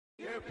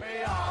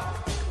QPR,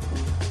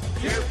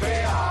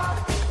 QPR,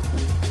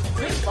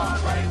 Brisbane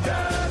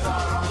Rangers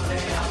are on the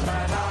up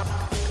and up.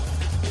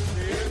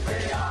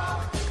 QPR,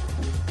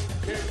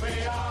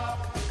 QPR,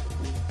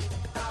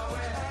 now we're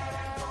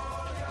heading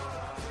for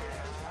Europe.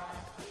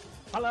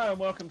 Hello and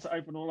welcome to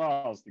Open All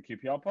R's, the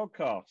QPR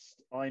podcast.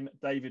 I'm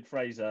David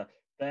Fraser.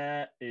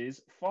 There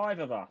is 5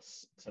 of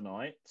us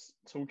tonight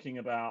talking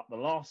about the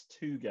last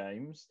 2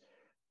 games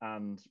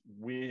and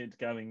weird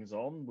goings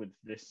on with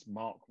this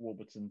Mark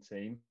Warburton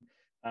team.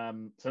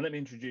 So let me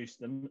introduce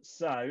them.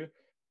 So,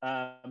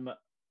 what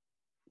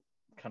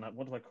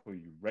do I call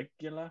you?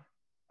 Regular?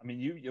 I mean,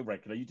 you're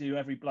regular. You do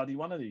every bloody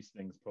one of these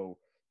things, Paul.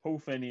 Paul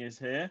Finney is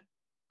here.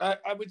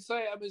 I would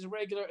say I'm as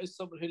regular as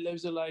someone who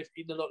lives a life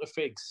eating a lot of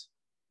figs.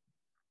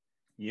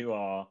 You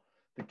are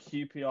the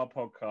QPR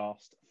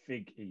podcast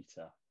fig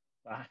eater.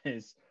 That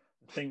is,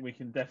 I think we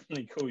can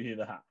definitely call you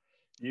that.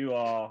 You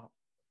are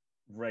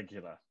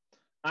regular.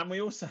 And we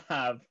also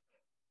have,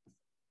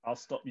 I'll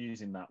stop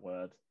using that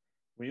word.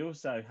 We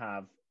also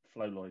have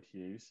Flo Lloyd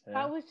Hughes here.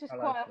 That was just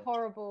Hello, quite Flo. a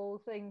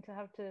horrible thing to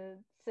have to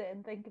sit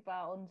and think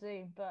about on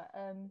Zoom. But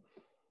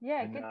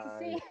yeah, good to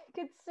see you.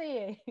 Good to see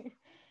you.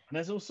 And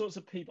there's all sorts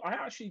of people. I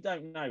actually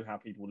don't know how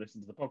people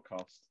listen to the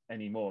podcast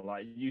anymore.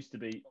 Like, it used to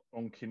be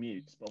on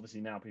commutes, but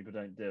obviously now people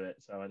don't do it.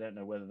 So I don't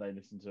know whether they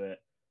listen to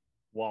it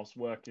whilst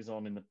work is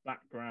on in the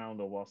background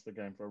or whilst they're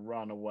going for a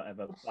run or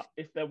whatever. But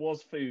if there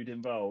was food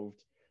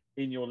involved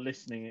in your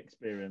listening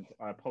experience,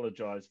 I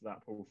apologise for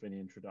that Paul Finney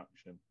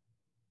introduction.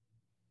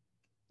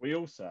 We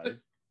also...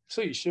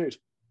 So you should.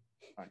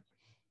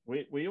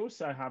 We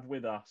also have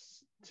with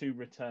us 2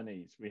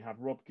 returnees. We have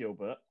Rob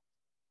Gilbert.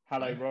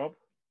 Hello, Rob.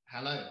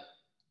 Hello.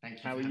 Thank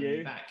you How for are having you?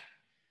 me back.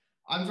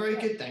 I'm very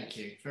good, thank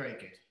you. Very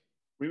good.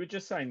 We were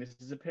just saying this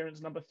is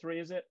appearance number 3,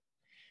 is it?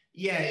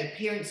 Yeah,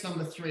 appearance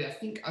number 3, I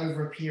think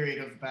over a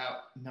period of about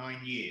 9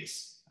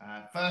 years.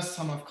 First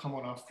time I've come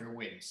on after a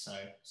win, so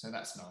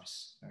that's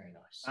nice. Very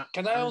nice.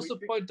 Can I also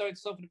point out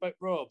something about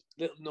Rob?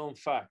 Little known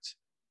fact.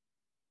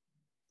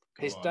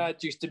 His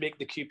dad used to make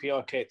the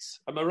QPR kits.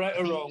 Am I right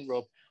or wrong,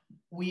 Rob?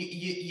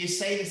 You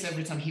say this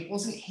every time. He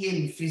wasn't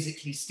him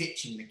physically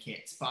stitching the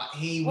kits, but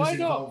he was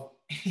involved.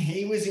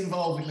 He was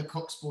involved with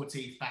Lecoq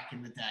Sportif back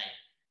in the day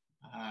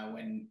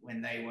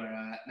when they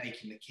were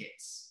making the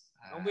kits.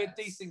 And we had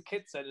decent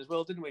kits then as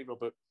well, didn't we,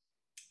 Robert?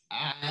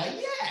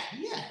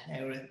 Yeah.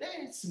 They were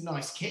some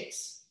nice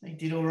kits. They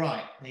did all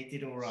right.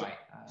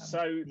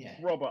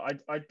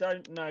 Robert, I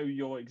don't know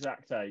your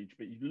exact age,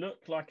 but you look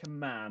like a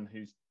man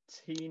whose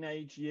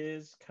teenage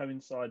years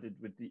coincided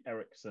with the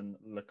Ericsson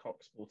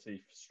Lecoq Sportif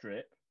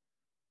strip.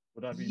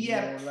 Would I be more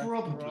or less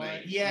probably.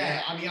 Right?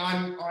 Yeah, I mean,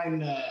 I'm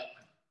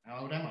how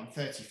old am I? I'm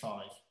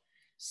 35.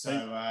 So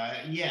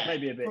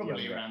maybe a bit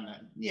probably younger. around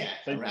that. Yeah,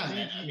 So around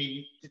that. I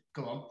mean,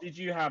 go on. Did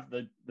you have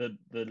the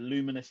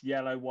luminous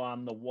yellow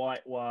one, the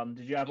white one?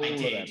 Did you have all of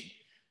them?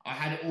 I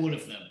had all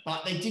of them,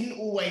 but they didn't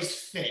always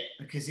fit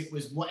because it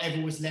was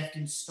whatever was left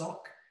in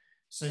stock.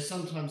 So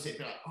sometimes it'd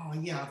be like, oh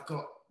yeah, I've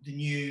got the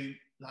new,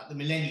 like the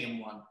Millennium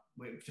one,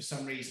 for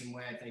some reason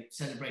where they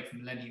celebrated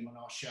Millennium on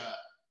our shirt,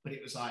 but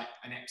it was like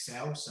an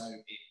XL, so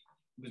it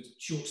was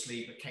short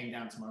sleeve but came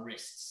down to my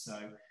wrists. So,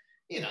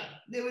 you know,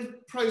 there were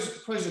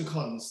pros and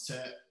cons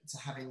to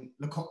having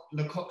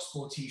Lecoq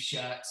Sportif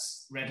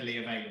shirts readily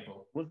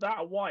available. Was that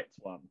a white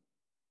one?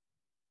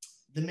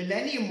 The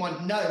Millennium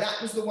one, no,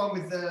 that was the one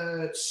with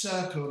the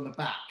circle on the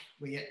back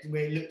where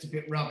it looked a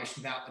bit rubbish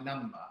without the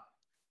number.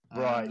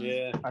 Right,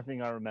 yeah. I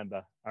think I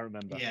remember.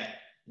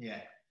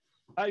 Yeah.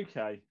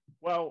 Okay,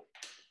 well,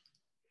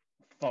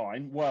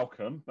 fine.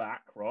 Welcome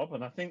back, Rob.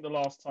 And I think the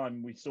last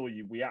time we saw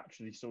you, we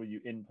actually saw you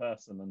in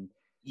person and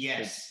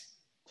yes,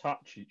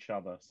 touch each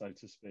other, so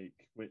to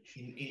speak, which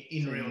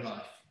in real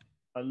life.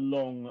 A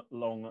long,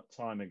 long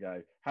time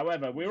ago.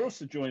 However, we're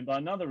also joined by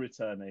another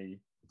returnee,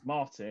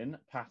 Martin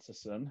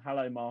Patterson.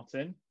 Hello,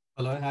 Martin.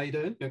 Hello, how you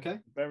doing? You okay?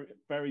 Very,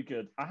 very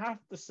good. I have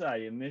to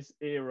say, in this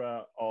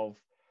era of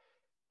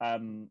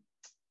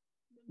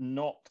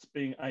not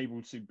being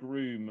able to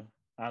groom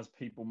as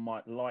people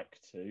might like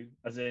to,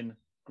 as in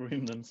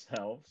groom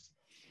themselves,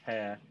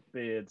 hair,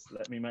 beards,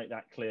 let me make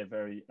that clear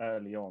very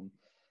early on.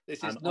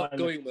 This is not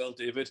going well,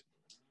 David.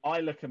 I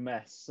look a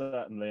mess,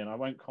 certainly, and I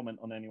won't comment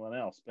on anyone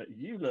else, but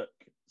you look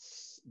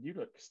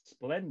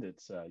splendid,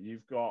 sir. You're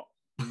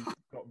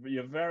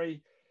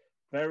very,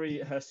 very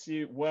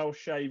hirsute,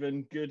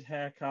 well-shaven, good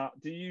haircut.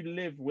 Do you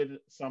live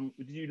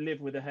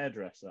with a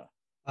hairdresser?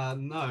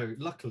 No,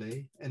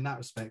 luckily, in that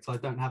respect, I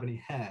don't have any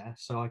hair,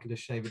 so I can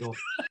just shave it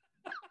off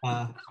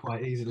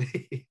quite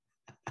easily.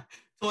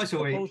 Twice a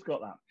week. Paul's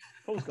got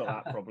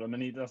that problem,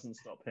 and he doesn't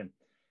stop him.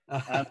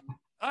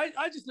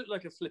 I just look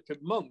like a flipping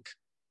monk.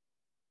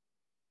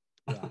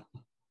 Yeah.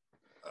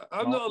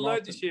 I'm not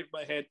allowed to shave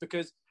my head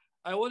because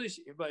I want to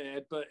shave my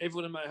head, but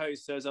everyone in my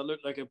house says I look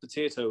like a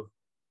potato.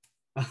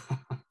 Go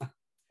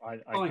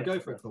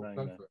for it, Paul.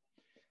 Go for it.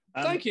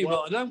 Thank you,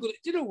 Martin. I'm going to.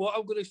 You know what?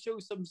 I'm going to show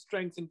some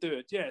strength and do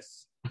it.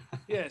 Yes.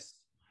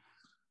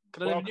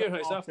 Can I live in your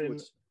house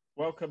afterwards?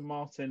 Welcome,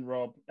 Martin,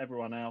 Rob,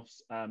 everyone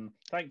else.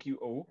 Thank you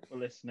all for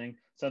listening.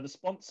 So the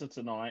sponsor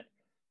tonight,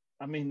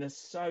 I mean, there's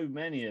so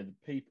many of the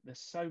people, there's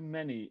so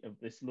many of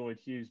this Lloyd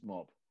Hughes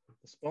mob.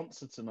 The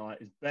sponsor tonight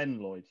is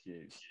Ben Lloyd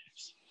Hughes.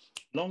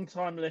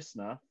 Long-time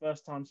listener,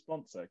 first-time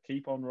sponsor.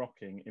 Keep on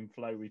rocking. In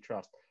Flo we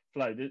trust.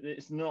 Flo,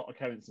 it's not a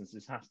coincidence.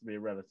 This has to be a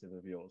relative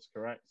of yours,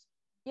 correct?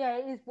 Yeah,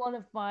 it is one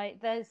of my.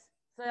 So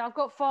I've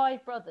got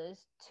 5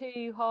 brothers,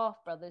 2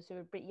 half brothers who are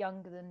a bit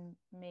younger than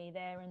me.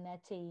 They're in their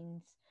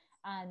teens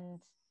and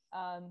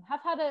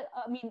have had a.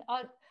 I mean,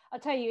 I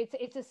tell you,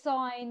 it's a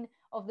sign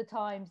of the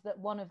times that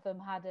one of them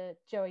had a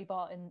Joey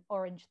Barton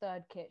orange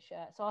third kit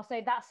shirt. So I'll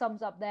say that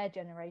sums up their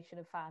generation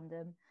of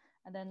fandom.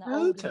 And then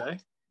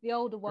the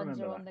older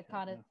ones are on the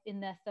kind of in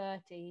their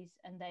 30s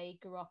and they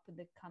grew up in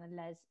the kind of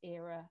Les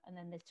era. And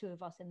then there's 2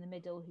 of us in the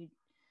middle who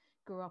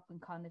grew up in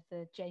kind of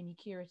the Jamie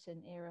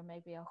Curitan era,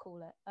 maybe I'll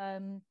call it.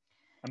 And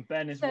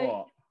Ben is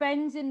what?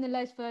 Ben's in the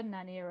Les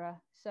Ferdinand era.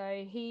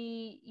 So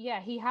he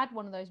had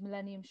one of those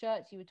Millennium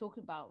shirts you were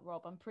talking about,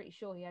 Rob. I'm pretty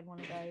sure he had one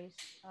of those.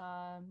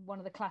 One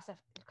of the Classic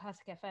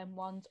FM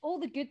ones. All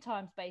the good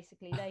times,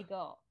 basically, they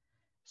got.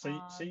 So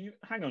you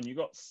hang on. You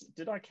got?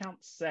 Did I count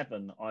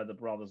 7 either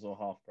brothers or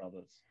half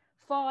brothers?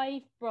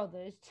 5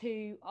 brothers,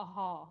 2 are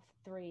half,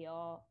 3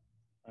 are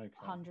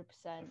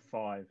 100%.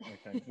 5.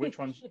 Okay. Which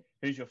one's?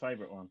 Who's your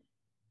favourite one?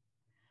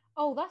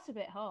 Oh, that's a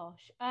bit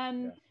harsh.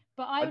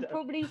 But I would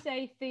probably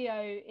say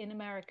Theo in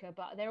America,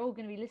 but they're all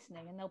going to be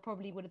listening, and they'll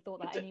probably would have thought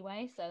that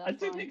anyway. So that's I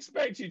didn't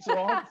expect you to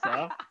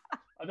answer.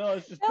 I know I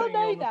was just They'll putting you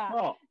know on the that.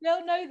 spot.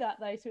 They'll know that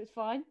though, so it's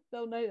fine.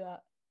 They'll know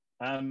that.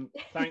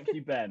 Thank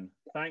you, Ben.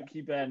 Thank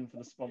you, Ben, for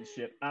the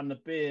sponsorship. And the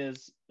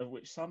beers, of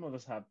which some of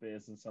us have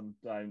beers and some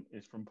don't,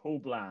 is from Paul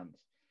Bland.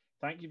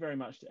 Thank you very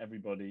much to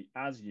everybody,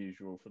 as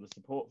usual, for the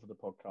support for the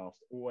podcast.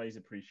 Always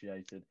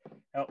appreciated.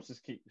 Helps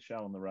us keep the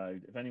show on the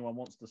road. If anyone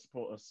wants to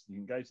support us, you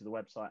can go to the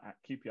website at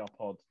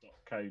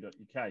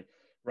qprpod.co.uk.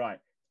 Right,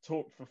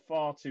 talked for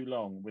far too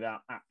long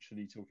without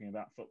actually talking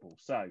about football.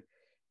 So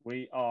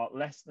we are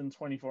less than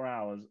 24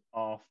 hours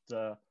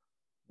after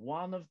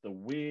one of the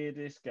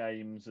weirdest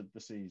games of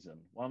the season,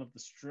 one of the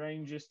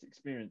strangest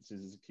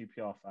experiences as a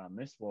QPR fan.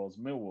 This was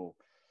Millwall,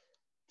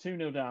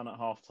 2-0 down at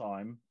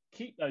half-time.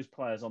 Keep those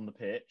players on the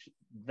pitch,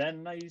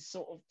 then they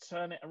sort of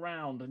turn it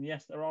around. And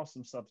yes, there are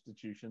some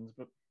substitutions,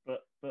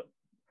 but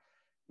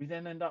we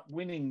then end up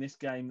winning this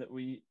game that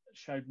we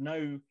showed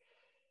no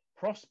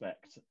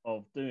prospect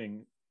of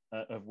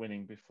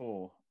winning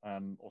before,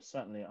 or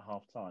certainly at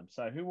half time.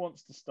 So who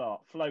wants to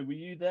start? Flo, were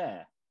you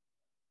there?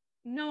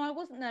 No, I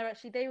wasn't there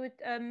actually. They would.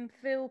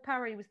 Phil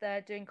Parry was there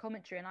doing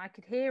commentary, and I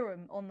could hear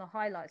him on the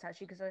highlights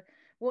actually because I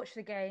watched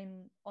the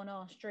game on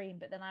our stream.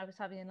 But then I was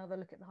having another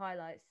look at the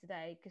highlights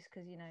today, just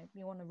because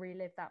you want to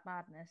relive that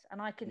madness.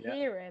 And I could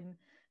hear him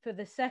for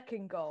the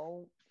second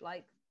goal,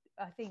 like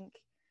I think,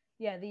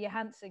 the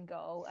Johansson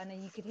goal, and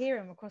then you could hear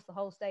him across the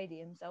whole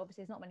stadium. So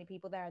obviously, there's not many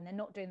people there, and they're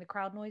not doing the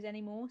crowd noise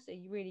anymore, so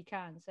you really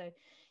can. So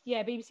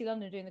BBC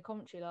London doing the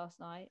commentary last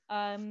night.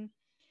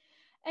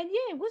 And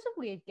it was a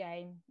weird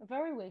game, a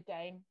very weird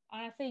game.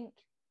 And I think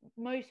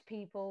most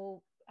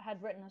people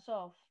had written us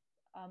off,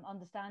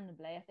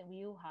 understandably. I think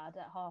we all had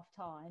at half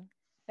time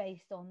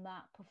based on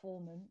that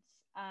performance.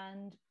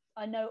 And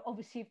I know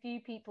obviously a few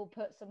people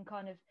put some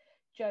kind of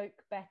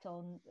joke bets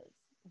on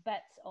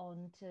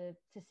to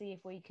see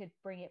if we could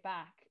bring it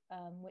back,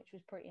 which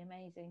was pretty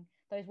amazing.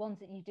 Those ones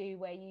that you do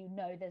where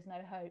there's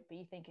no hope, but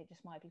you think it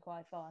just might be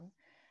quite fun.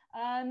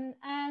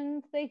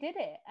 And they did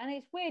it. And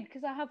it's weird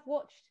because I have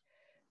watched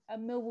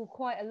Millwall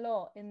quite a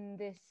lot in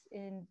the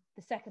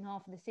second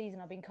half of the season.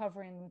 I've been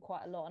covering them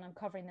quite a lot, and I'm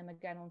covering them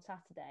again on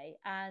Saturday.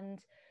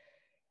 And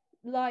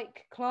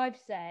like Clive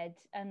said,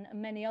 and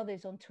many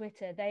others on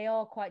Twitter, they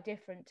are quite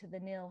different to the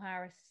Neil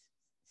Harris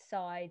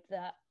side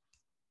that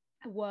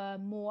were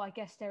more, I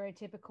guess,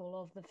 stereotypical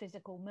of the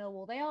physical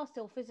Millwall. They are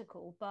still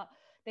physical, but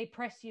they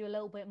press you a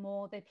little bit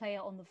more. They play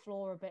it on the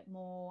floor a bit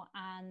more,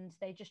 and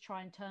they just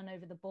try and turn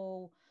over the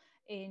ball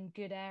in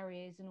good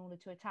areas in order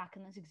to attack.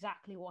 And that's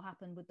exactly what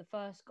happened with the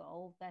first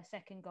goal. Their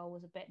second goal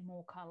was a bit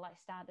more kind of like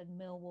standard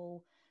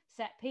Millwall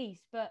set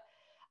piece. But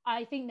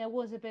I think there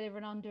was a bit of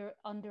an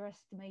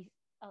underestimation,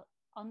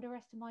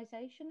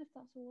 if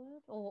that's a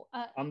word, or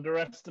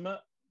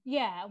underestimate.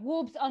 Yeah,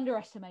 Wolves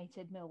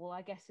underestimated Millwall,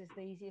 I guess is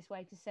the easiest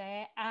way to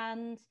say it.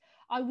 And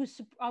I was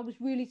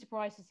really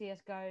surprised to see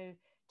us go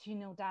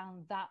 2-0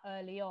 down that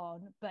early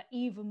on, but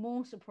even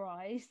more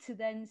surprised to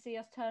then see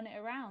us turn it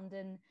around.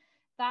 And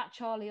that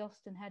Charlie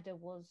Austin header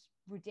was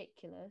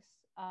ridiculous.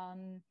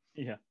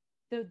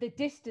 The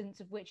distance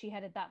of which he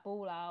headed that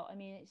ball out, I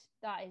mean,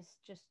 that is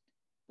just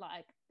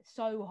like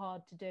so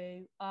hard to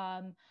do.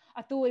 I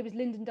thought it was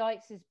Lyndon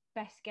Dykes'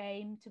 best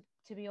game,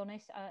 to be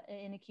honest,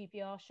 in a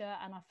QPR shirt,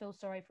 and I feel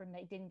sorry for him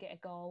that he didn't get a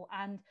goal.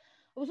 And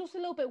I was also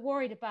a little bit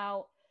worried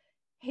about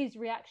his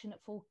reaction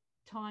at full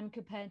time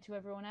compared to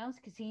everyone else,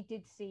 because he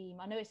did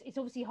seem, I know it's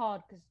obviously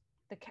hard because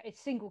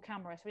it's single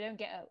camera, so we don't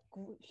get a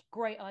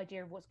great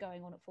idea of what's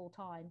going on at full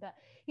time, but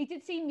he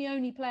did seem the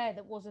only player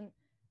that wasn't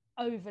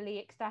overly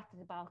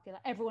ecstatic about it.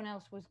 Like everyone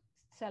else was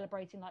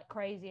celebrating like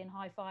crazy and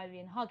high-fiving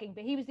and hugging,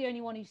 but he was the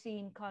only one who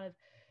seemed kind of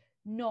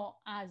not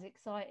as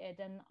excited.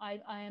 And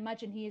I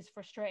imagine he is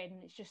frustrated,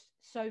 and it's just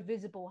so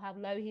visible how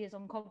low he is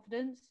on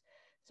confidence.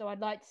 So I'd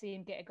like to see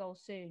him get a goal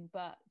soon.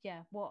 But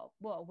yeah, what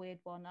a weird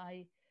one.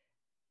 I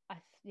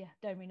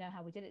don't really know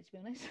how we did it, to be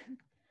honest.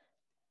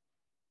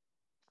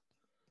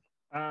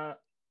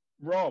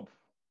 Rob,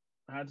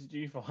 how did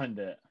you find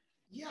it?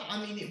 Yeah,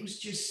 I mean, it was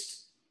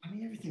just,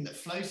 everything that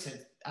Flo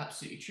said,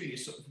 absolutely true. You're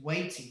sort of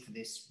waiting for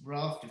this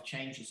raft of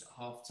changes at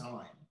half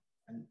time,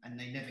 and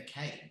they never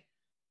came.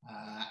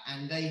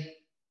 And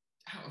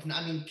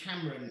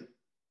Cameron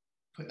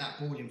put that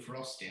ball in for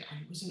Austin.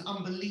 It was an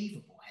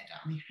unbelievable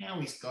header. How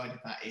he's guided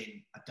that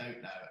in, I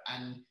don't know.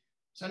 And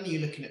suddenly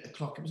you're looking at the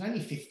clock. It was only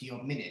 50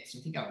 odd minutes.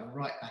 You think, oh, we're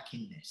right back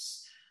in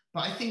this.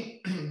 But I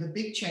think the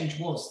big change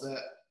was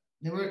that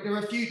there were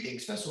a few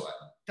things. First of all,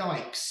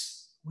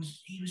 Dykes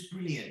was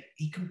brilliant.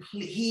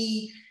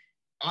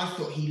 I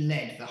thought he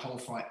led the whole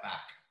fight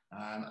back.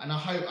 And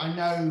I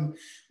know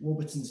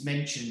Warburton's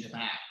mentioned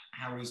about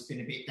how he's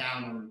been a bit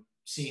down on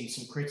seeing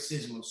some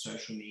criticism on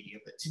social media,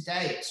 but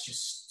today it's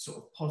just sort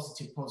of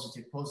positive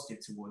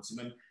towards him.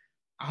 And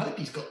I hope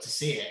he's got to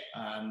see it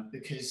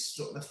because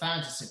sort of the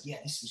fans have said, yeah,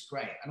 this was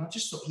great. And I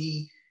just thought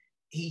he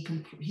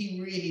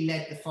really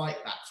led the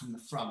fight back from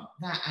the front.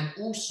 That, and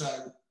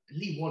also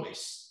Lee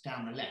Wallace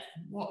down the left,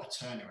 what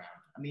a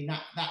turnaround.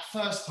 That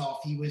first half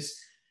he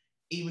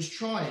was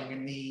trying,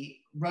 and the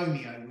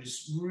Romeo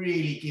was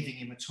really giving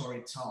him a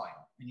torrid time.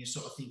 And you're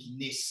sort of thinking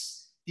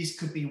this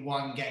could be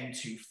one game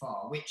too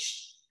far,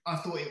 which I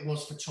thought it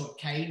was for Todd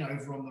Kane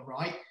over on the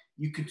right.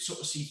 You could sort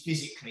of see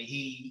physically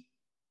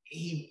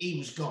he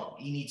was gone.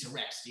 He needs a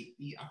rest.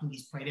 I think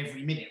he's played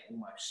every minute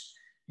almost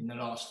in the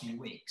last few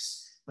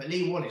weeks. But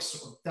Lee Wallace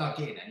sort of dug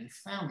in, and he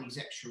found these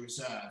extra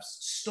reserves,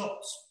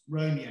 stopped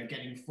Romeo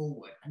getting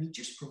forward, and he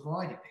just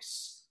provided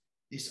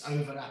this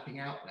overlapping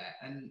outlet.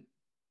 And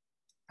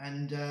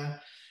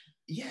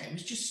it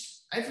was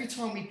just, every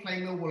time we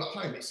play Millwall at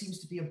home, it seems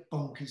to be a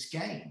bonkers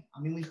game.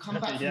 We've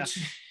come back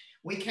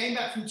we came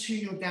back from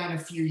 2-0 down a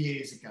few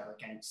years ago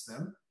against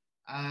them.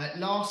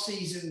 Last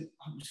season,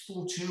 it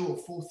was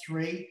 4-2 or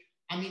 4-3.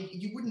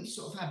 You wouldn't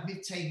sort of have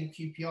mid-table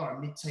QPR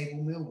and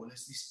mid-table Millwall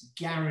as this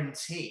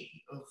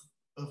guarantee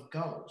of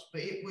goals.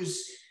 But it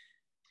was,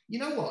 you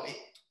know what?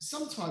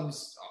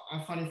 Sometimes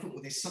I find in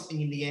football there's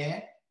something in the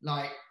air,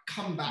 like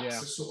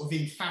comebacks are sort of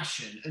in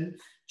fashion. And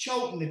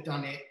Charlton had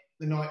done it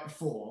the night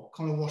before,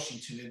 Connor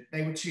Washington,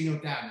 they were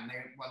 2-0 down and they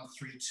won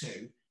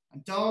 3-2.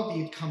 And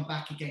Derby had come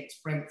back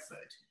against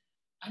Brentford.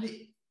 And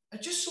I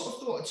just sort of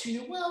thought at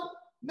 2-0, well,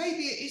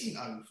 maybe it isn't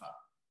over.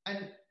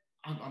 And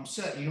I'm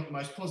certainly not the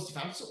most positive.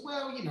 I thought,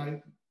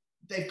 well,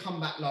 they've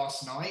come back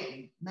last night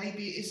and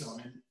maybe it is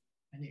on.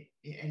 And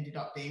it ended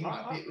up being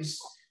right. But it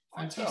was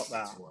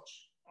fantastic to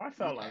watch. I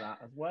felt like that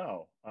as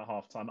well at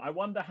half-time. I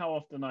wonder how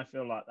often I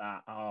feel like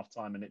that at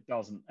half-time and it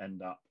doesn't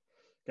end up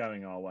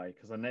going our way,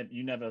 because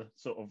you never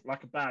sort of,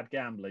 like a bad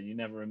gambler, you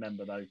never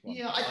remember those ones.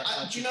 Yeah,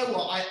 do you know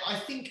what? I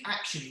think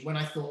actually when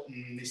I thought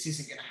this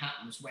isn't going to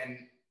happen was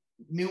when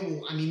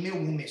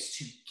Millwall missed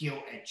 2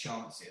 gilt-edged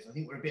chances. I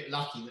think we're a bit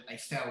lucky that they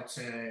fell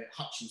to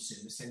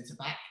Hutchinson, the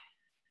centre-back,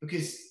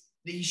 because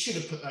he should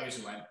have put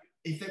those away.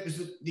 If it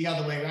was the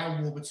other way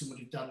around, Warburton would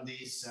have done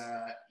these,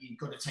 you've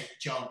got to take the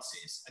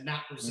chances. And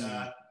that was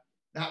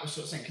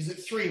sort of saying, because at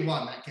 3-1,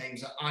 I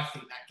think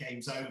that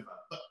game's over.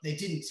 But they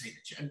didn't take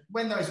the chance. And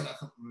when those were, I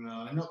thought,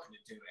 no, they're not going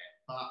to do it.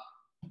 But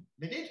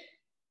they did.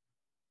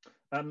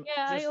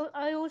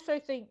 I also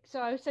think,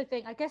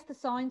 I guess the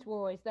signs were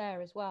always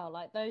there as well.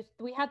 Like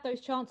we had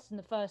those chances in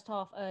the first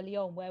half early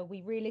on where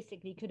we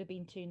realistically could have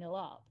been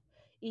 2-0 up,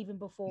 even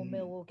before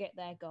Millwall get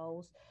their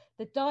goals.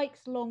 The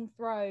Dykes long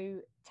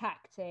throw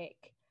tactic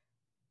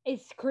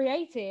is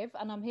creative,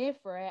 and I'm here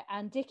for it.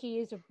 And Dickey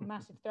is a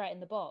massive threat in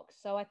the box.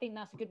 So I think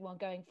that's a good one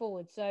going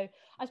forward. So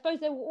I suppose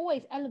there were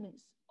always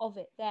elements of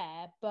it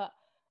there, but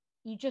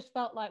you just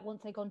felt like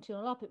once they gone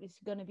 2-0 up, it was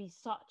going to be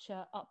such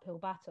an uphill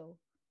battle.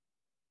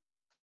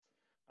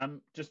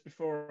 Just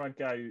before I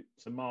go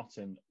to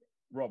Martin,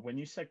 Rob, when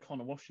you said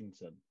Connor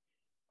Washington,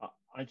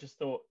 I just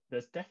thought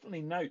there's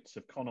definitely notes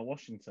of Connor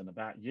Washington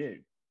about you.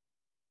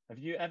 Have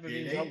you ever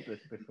been told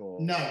this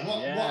before? No.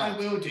 What I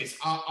will do is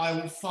I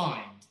will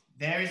find,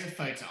 there is a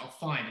photo I'll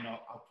find, and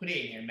I'll put it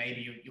in here, and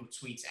maybe you'll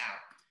tweet it out.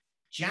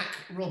 Jack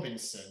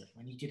Robinson,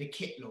 when he did a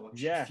kit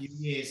launch a few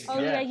years ago. Oh,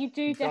 yeah, you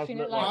do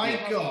definitely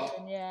like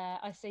Robinson. Yeah,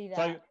 I see that.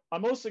 So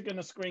I'm also going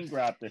to screen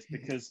grab this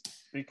because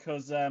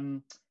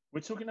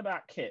we're talking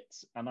about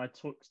kits, and I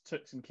took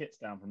some kits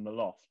down from the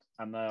loft,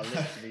 and they're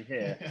literally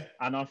here.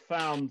 And I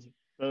found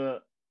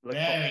the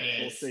there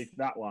it is.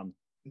 That one.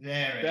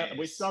 There it is.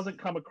 Which doesn't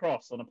come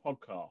across on a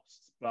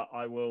podcast, but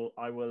I will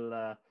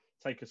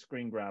take a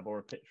screen grab or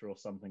a picture or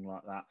something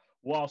like that,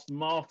 whilst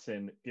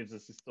Martin gives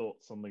us his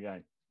thoughts on the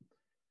game.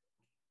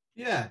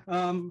 Yeah,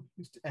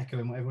 just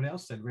echoing what everyone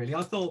else said, really.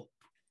 I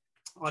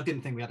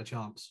didn't think we had a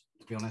chance,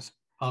 to be honest.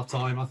 Half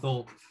time, I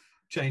thought,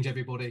 change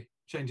everybody,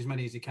 change as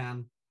many as you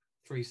can,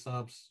 3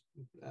 subs,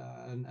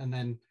 and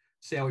then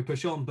see how we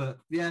push on. But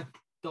yeah,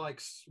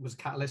 Dykes was a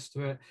catalyst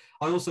to it.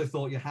 I also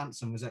thought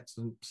Johansson was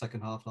excellent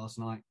second half last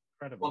night.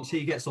 Incredible. Once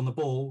he gets on the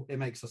ball, it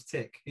makes us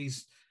tick. He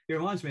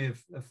reminds me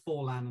of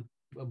Forlan,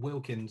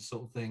 Wilkins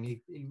sort of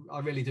thing. I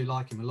really do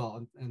like him a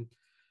lot. And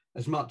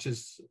as much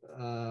as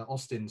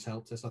Austin's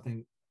helped us, I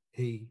think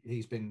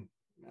he's been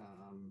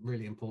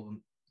really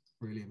important.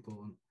 Really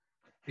important.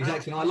 He's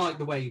excellent. I like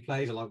the way he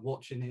plays. I like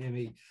watching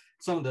him.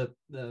 Some of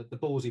the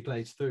balls he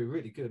plays through,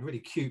 really good, really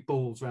cute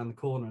balls around the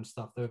corner and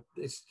stuff.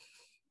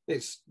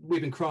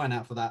 We've been crying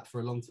out for that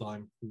for a long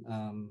time,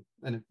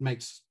 and it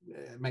makes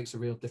a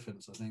real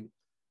difference, I think.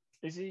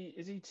 Is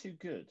he too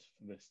good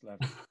for this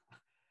level?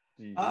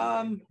 Do you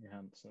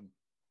Johansson?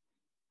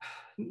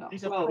 No,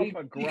 he's a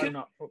proper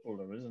grown-up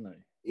footballer, isn't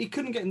he? He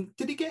couldn't get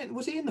in.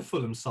 Was he in the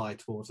Fulham side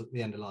towards at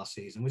the end of last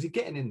season? Was he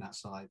getting in that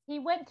side? He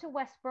went to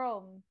West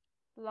Brom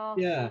last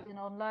season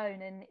on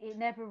loan, and it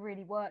never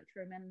really worked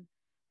for him. And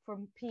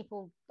from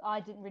people, I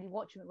didn't really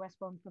watch him at West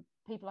Brom. For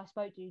people I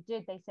spoke to who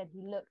did, they said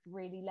he looked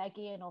really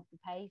leggy and off the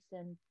pace,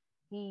 and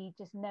he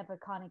just never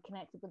kind of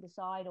connected with the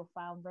side or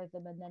found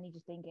rhythm, and then he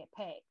just didn't get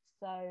picked.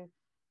 So,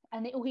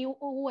 and he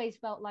always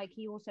felt like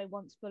he also,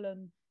 once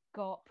Fulham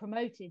got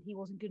promoted, he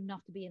wasn't good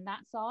enough to be in that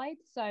side.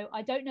 So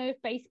I don't know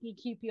if basically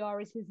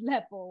QPR is his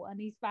level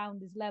and he's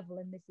found his level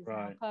and this is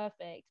now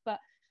perfect. But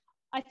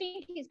I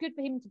think it's good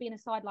for him to be in a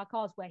side like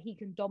ours where he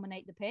can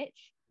dominate the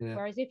pitch. Yeah.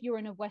 Whereas if you're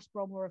in a West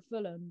Brom or a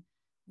Fulham,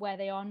 where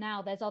they are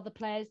now, there's other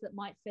players that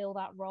might fill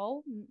that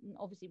role.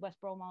 Obviously, West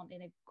Brom aren't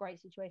in a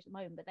great situation at the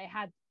moment, but they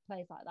had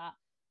players like that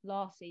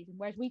last season,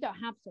 whereas we don't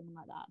have someone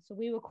like that. So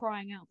we were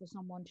crying out for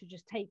someone to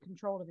just take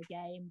control of the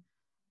game,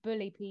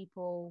 bully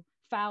people,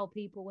 foul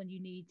people when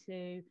you need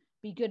to,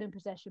 be good in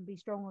possession, be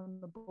strong on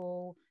the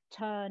ball,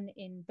 turn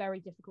in very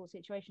difficult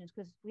situations,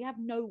 because we have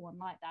no one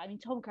like that. I mean,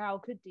 Tom Carroll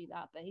could do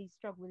that, but he's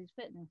struggled with his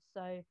fitness.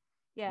 So,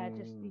 yeah,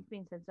 he's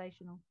been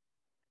sensational.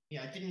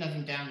 Yeah, I didn't have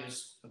him down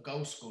as a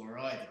goal scorer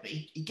either, but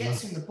he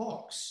gets in the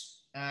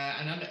box.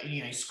 And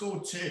he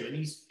scored 2, and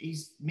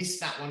he's missed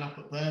that one up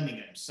at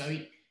Birmingham. So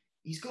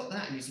he's got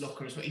that in his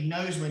locker as well. He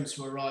knows when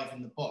to arrive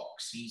in the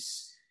box.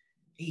 He's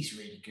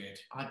really good.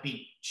 I'd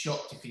be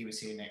shocked if he was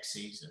here next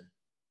season.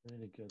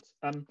 Really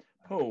good.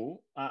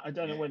 Paul, I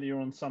don't know whether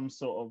you're on some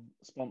sort of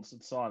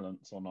sponsored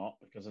silence or not,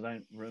 because I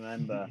don't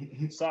remember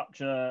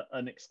such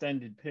an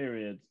extended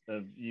period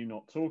of you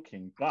not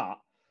talking. But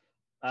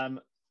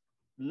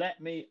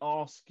let me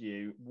ask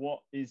you,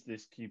 what is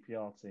this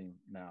QPR team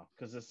now?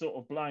 Because they're sort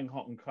of blowing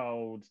hot and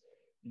cold.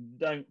 You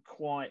don't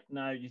quite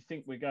know. You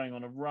think we're going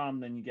on a run,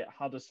 then you get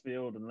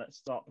Huddersfield, and let's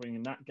start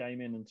bringing that game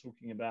in and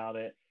talking about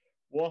it.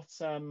 What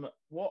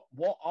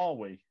are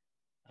we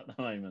at the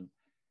moment?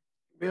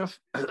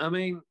 I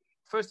mean,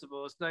 first of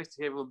all, it's nice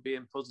to hear everyone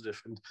being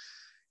positive. And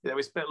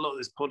we spent a lot of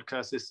this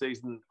podcast this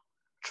season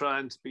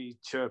trying to be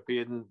chirpy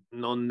and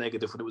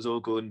non-negative when it was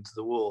all going to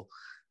the wall.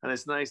 And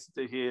it's nice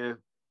to hear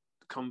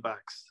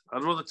comebacks.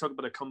 I'd rather talk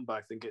about a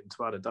comeback than getting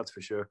twatted, that's for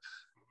sure.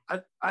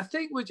 I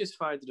think we're just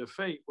finding our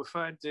feet. We're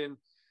finding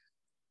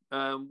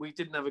we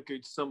didn't have a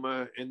good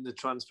summer in the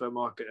transfer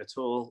market at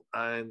all.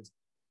 And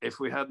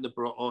if we hadn't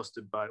brought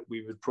Austin back,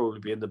 we would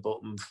probably be in the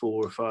bottom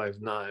 4 or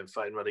 5 now and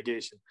fighting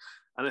relegation.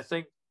 And I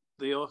think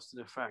the Austin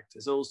effect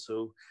has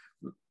also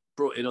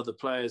brought in other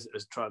players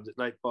as transit,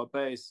 like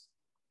Barbet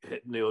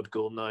hitting the odd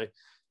goal now,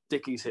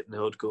 Dickie's hitting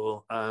the odd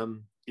goal.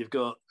 You've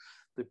got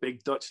the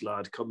big Dutch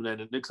lad coming in,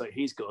 and it looks like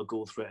he's got a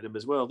goal threat in him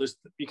as well.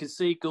 You can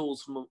see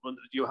goals from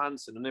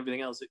Johansson and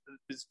everything else.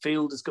 His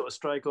field has got a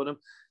strike on him.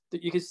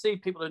 You can see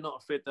people are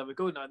not afraid to have a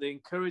go now. The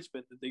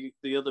encouragement that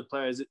the other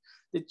players,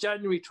 the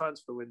January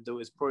transfer window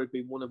has probably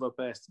been one of our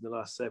best in the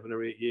last 7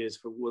 or 8 years,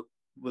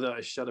 without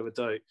a shadow of a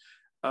doubt.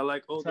 I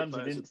like all in terms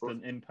of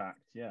instant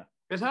impact, yeah.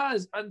 It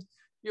has. And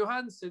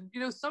Johansson,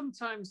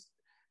 sometimes,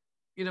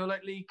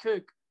 like Lee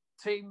Cook,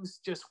 teams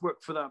just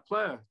work for that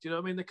player. Do you know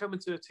what I mean? They come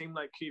into a team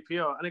like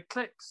QPR and it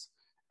clicks.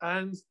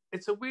 And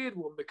it's a weird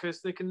one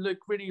because they can look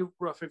really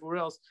rough everywhere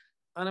else.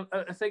 And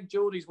I think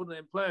Jordie's one of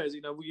them players,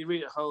 you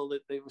read at Hull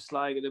that they were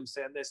slagging him,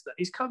 saying this, that.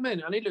 He's come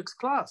in and he looks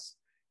class.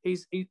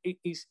 He's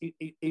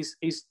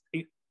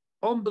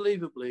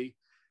unbelievably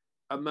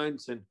a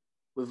mountain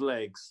with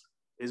legs.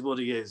 Is what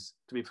he is,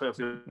 to be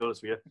perfectly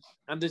honest with you.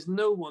 And there's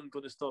no one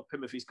going to stop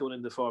him if he's going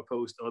in the far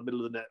post or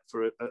middle of the net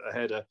for a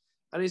header.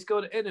 And he's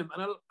got it in him,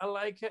 and I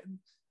like it.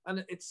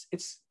 And it's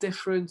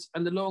different.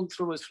 And the long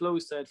throw, as Flo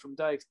said, from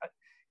Dykes.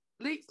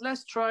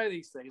 Let's try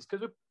these things,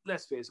 because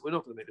let's face it, we're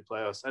not going to make the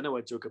playoffs. I know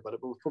I joke about it,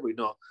 but we're probably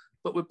not.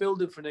 But we're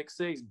building for next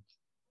season.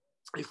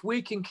 If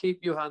we can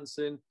keep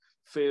Johansson,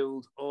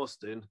 Field,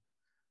 Austin,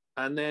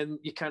 and then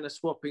you kind of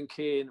swap in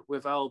Kane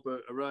with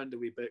Albert around a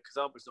wee bit, because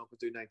Albert's not going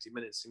to do 90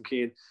 minutes, and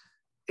Kane...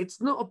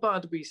 It's not a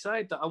bad wee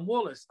side, that. And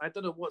Wallace, I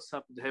don't know what's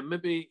happened to him.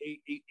 Maybe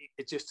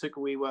it just took a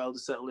wee while to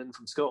settle in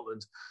from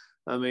Scotland.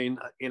 I mean,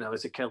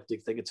 it's a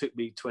Celtic thing. It took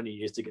me 20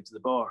 years to get to the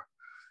bar.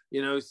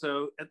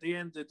 So at the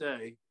end of the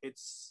day,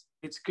 it's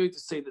good to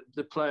see that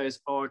the players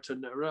are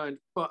turning it around.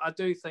 But I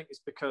do think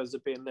it's because they're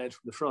being led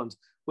from the front,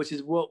 which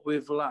is what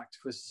we've lacked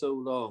for so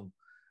long.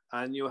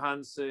 And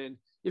Johansson,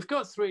 you've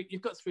got three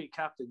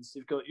captains.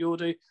 You've got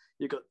Jordi,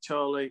 you've got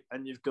Charlie,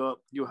 and you've got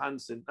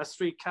Johansson. That's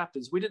 3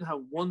 captains. We didn't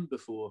have one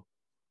before.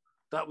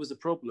 That was the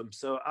problem.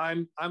 So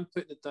I'm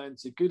putting it down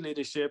to good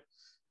leadership,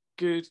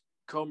 good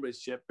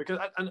comradeship. Because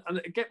and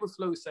I get what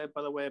Flo said,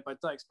 by the way, about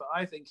Dykes, but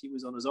I think he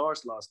was on his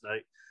arse last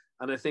night,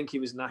 and I think he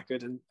was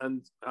knackered.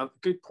 And a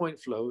good point,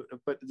 Flo,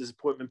 about the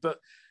disappointment. But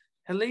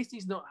at least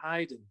he's not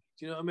hiding.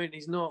 Do you know what I mean?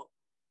 He's not.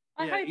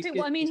 I hope it.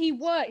 I mean, he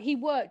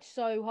worked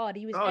so hard.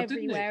 He was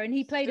everywhere, and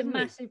he played a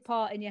massive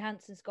part in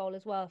Johansson's goal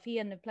as well. If he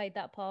hadn't have played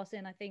that pass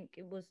in, I think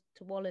it was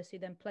to Wallace, who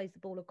then plays the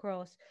ball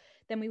across,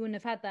 then we wouldn't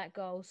have had that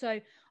goal.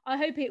 So I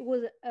hope it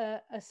was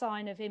a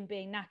sign of him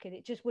being knackered.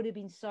 It just would have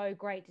been so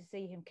great to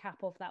see him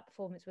cap off that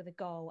performance with a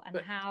goal, and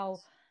how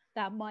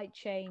that might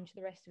change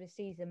the rest of his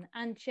season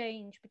and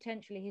change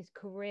potentially his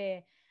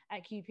career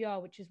at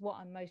QPR, which is what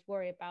I'm most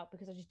worried about,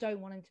 because I just don't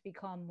want him to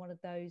become one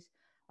of those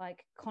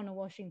like Connor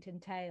Washington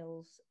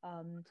tales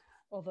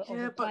of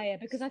a player,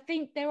 because I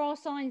think there are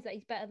signs that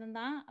he's better than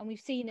that, and we've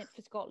seen it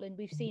for Scotland,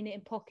 we've seen it in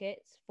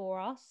pockets for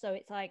us, so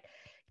it's like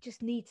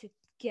just need to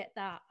get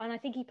that. And I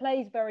think he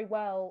plays very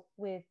well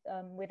with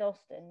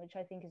Austin, which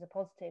I think is a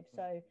positive.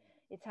 So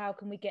it's how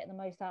can we get the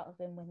most out of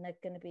him when they're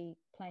going to be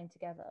playing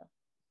together.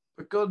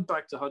 But going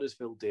back to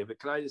Huddersfield, David,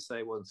 can I just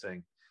say one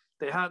thing?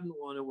 They hadn't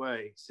won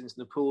away since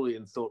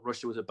Napoleon thought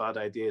Russia was a bad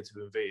idea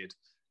to invade.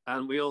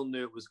 And we all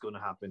knew it was going to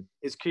happen.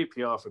 It's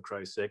QPR, for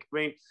Christ's sake. I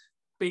mean,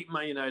 beat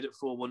Man United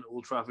 4-1 at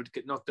Old Trafford,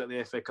 get knocked out of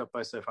the FA Cup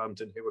by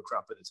Southampton, who were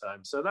crap at the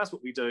time. So that's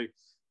what we do.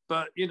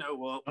 But you know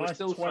what? We're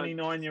still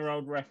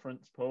 29-year-old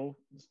reference, Paul.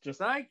 It's just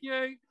thank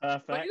you.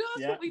 Perfect. But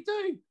that's what we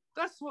do.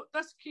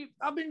 That's cute.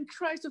 I mean,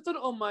 Christ, I've done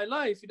it all my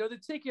life. You know, they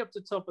take you up to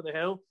the top of the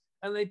hill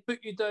and they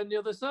put you down the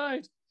other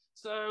side.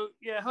 So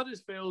yeah,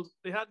 Huddersfield,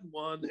 they hadn't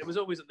won. It was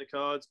always in the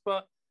cards,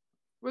 but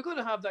we're going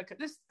to have that.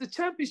 The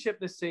championship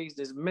this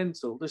season is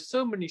mental. There's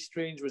so many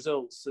strange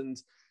results, and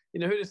you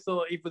know who'd have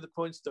thought even with the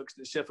point stocks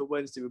that Sheffield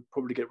Wednesday would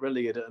probably get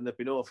relegated, and they've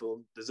been awful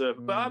and deserve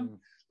it. But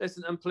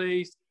I'm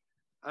pleased.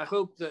 I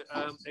hope that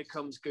it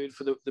comes good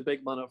for the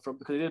big man up front,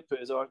 because he did put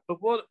his art.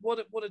 But what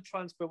a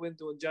transfer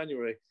window in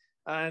January,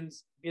 and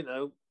you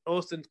know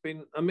Austin's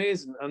been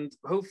amazing, and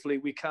hopefully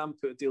we can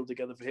put a deal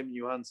together for him and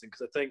Johansson,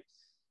 because I think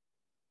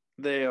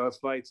they are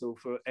vital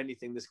for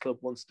anything this club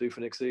wants to do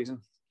for next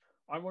season.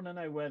 I want to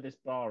know where this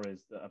bar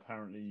is that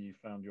apparently you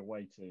found your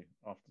way to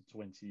after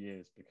 20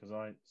 years, because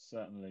I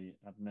certainly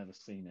have never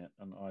seen it,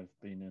 and I've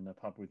been in a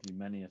pub with you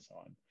many a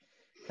time.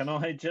 Can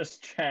I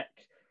just check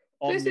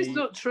on This is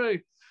not true.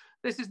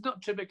 This is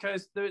not true,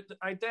 because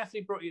I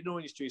definitely brought you an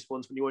orange juice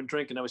once when you weren't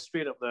drinking. I was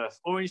straight up there.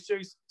 Orange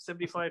juice,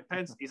 75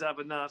 pence. He's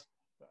having that.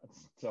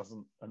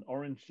 An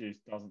orange juice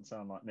doesn't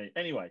sound like me.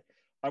 Anyway,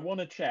 I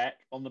want to check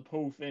on the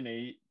Paul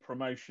Finney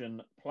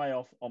promotion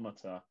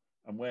playoff-ometer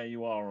and where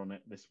you are on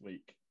it this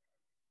week.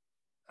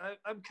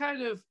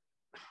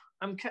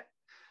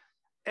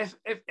 If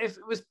it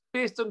was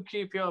based on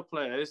QPR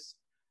players,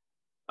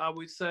 I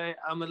would say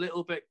I'm a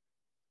little bit.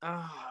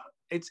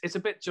 It's a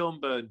bit John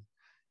Byrne,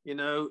 you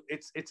know.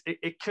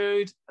 It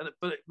could,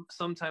 but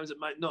sometimes it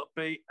might not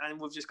be,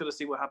 and we've just got to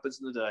see what happens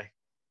in the day.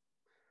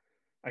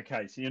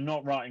 Okay, so you're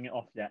not writing it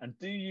off yet, and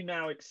do you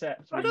now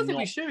accept? I don't think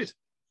we should.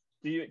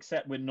 Do you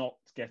accept we're not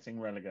getting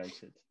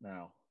relegated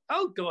now?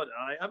 Oh God,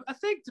 I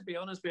think, to be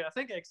honest with you, I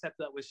think I accept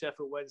that with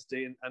Sheffield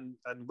Wednesday and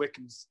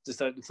Wycombe's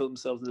decided to throw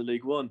themselves into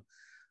League One.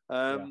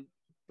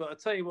 But I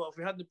tell you what, if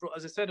we hadn't brought,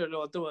 as I said earlier,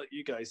 I don't know what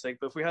you guys think,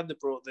 but if we hadn't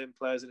brought them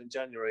players in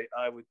January,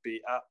 I would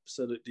be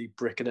absolutely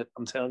bricking it.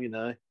 I'm telling you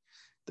now,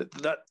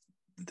 that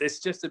it's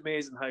just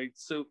amazing how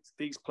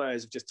these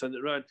players have just turned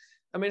it around.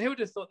 I mean, who would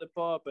have thought that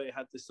Barbet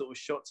had the sort of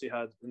shots he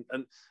had,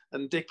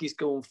 and Dickie's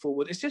going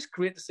forward? It's just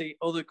great to see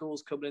other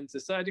goals coming into the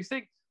side. Do you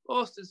think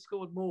Austin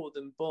scored more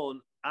than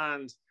Bonne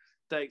and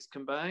Dykes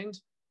combined?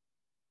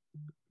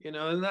 You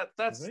know, and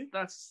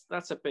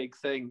that's a big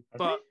thing.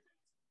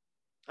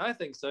 I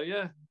think so.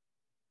 Yeah,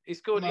 he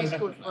scored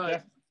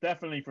 5.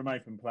 Definitely from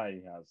open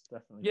play. He has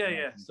definitely.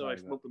 Yeah. Sorry,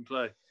 from open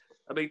play.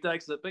 I mean,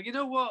 Dykes. But you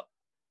know what?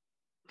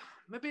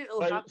 Maybe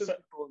it'll happen.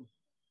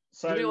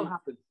 Maybe it'll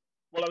happen.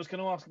 Well, I was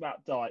going to ask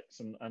about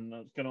Dykes, and I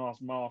was going to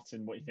ask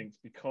Martin what he thinks,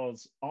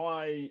 because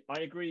I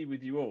agree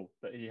with you all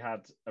that he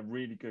had a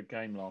really good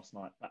game last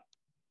night. But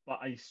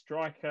a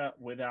striker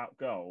without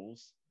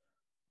goals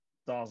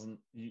doesn't,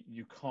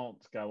 you can't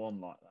go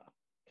on like that,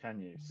 can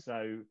you?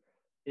 So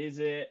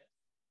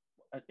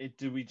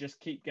do we just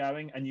keep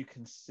going? And you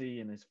can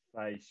see in his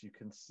face, you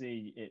can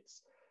see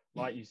it's,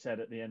 like you said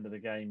at the end of the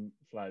game,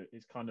 Flo,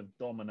 it's kind of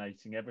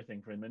dominating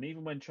everything for him. And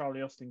even when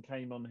Charlie Austin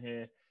came on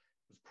here, it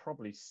was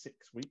probably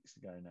 6 weeks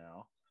ago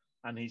now,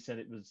 and he said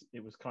it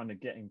was kind of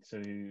getting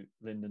to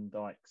Lyndon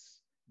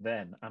Dykes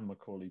then and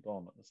Macaulay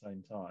Bonne at the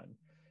same time.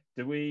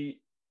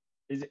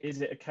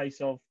 Is it a case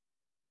of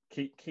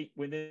keep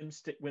with him,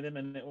 stick with him,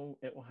 and it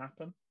will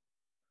happen?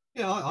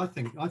 Yeah, I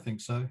think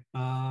so.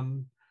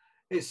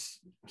 It's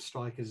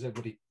strikers.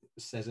 Everybody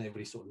says,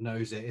 everybody sort of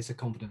knows it. It's a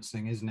confidence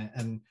thing, isn't it?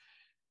 And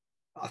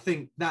I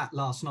think that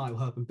last night will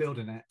help him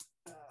building it.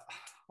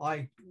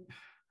 I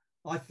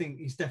think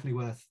he's definitely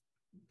worth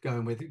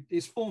going with.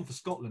 His form for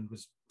Scotland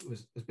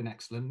has been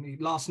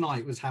excellent. Last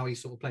night was how he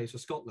sort of plays for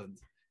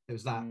Scotland. It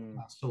was that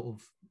sort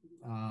of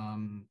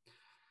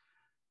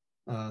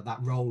that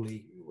role.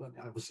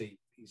 Obviously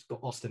he's got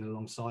Austin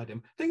alongside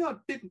him. The thing I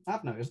didn't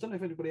have noticed, I don't know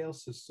if anybody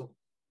else has sort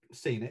of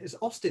seen it, is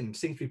Austin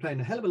seems to be playing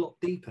a hell of a lot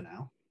deeper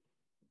now.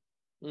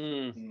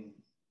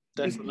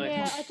 Definitely.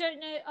 Yeah, I don't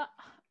know.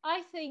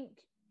 I think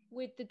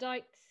with the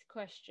Dykes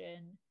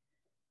question,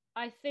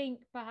 I think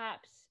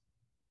perhaps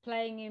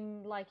playing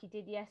him like he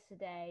did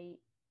yesterday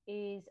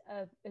is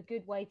a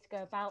good way to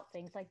go about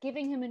things, like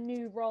giving him a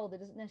new role that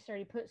doesn't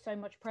necessarily put so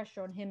much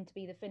pressure on him to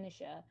be the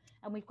finisher.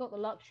 And we've got the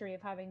luxury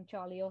of having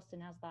Charlie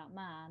Austin as that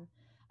man.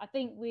 I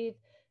think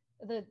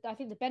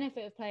the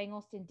benefit of playing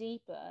Austin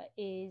deeper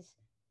is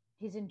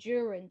his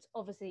endurance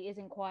obviously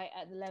isn't quite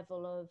at the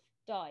level of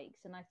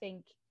Dykes, and I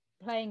think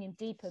playing him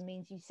deeper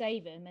means you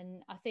save him.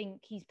 And I think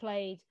he's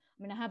played,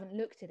 I mean, I haven't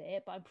looked at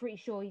it, but I'm pretty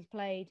sure he's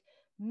played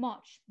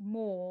much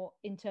more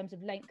in terms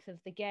of length of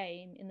the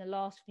game in the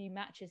last few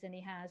matches than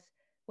he has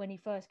when he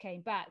first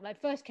came back.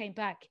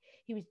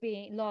 He was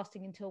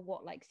lasting until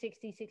like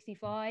 60,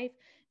 65.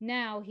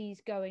 Now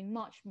he's going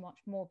much, much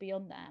more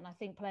beyond that. And I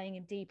think playing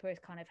him deeper has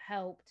kind of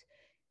helped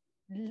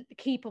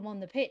keep him on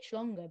the pitch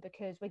longer,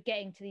 because we're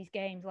getting to these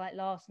games like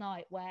last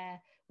night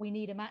where we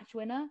need a match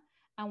winner,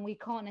 and we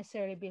can't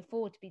necessarily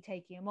afford to be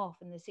taking him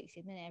off in the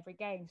 60th minute every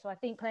game. So I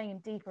think playing him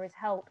deeper has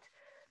helped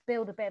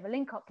build a bit of a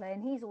link-up play,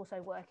 and he's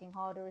also working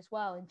harder as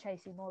well in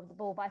chasing more of the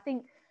ball. But I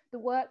think the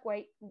work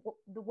rate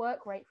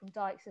from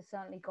Dykes has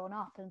certainly gone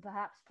up, and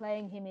perhaps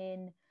playing him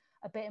in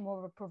a bit more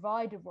of a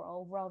provider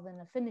role rather than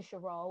a finisher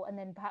role, and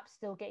then perhaps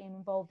still getting him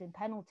involved in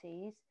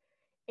penalties,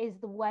 is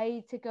the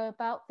way to go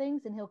about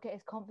things, and he'll get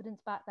his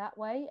confidence back that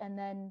way. And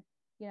then,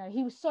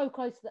 he was so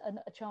close to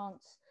a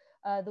chance,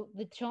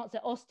 the chance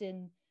that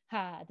Austin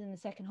had in the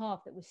second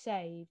half that was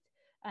saved,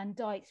 and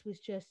Dykes was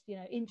just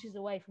inches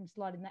away from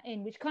sliding that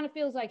in, which kind of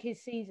feels like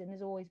his season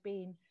has always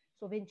been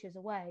sort of inches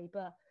away.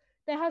 But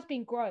there has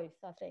been growth,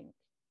 I think.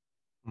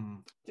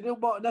 Do you know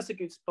what? That's a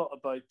good spot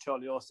about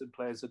Charlie Austin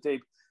playing so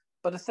deep.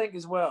 But I think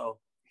as well,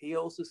 he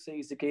also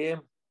sees the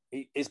game,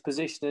 his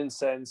positioning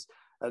sense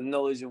and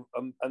knowledge of,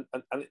 and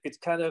it's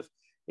kind of,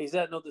 he's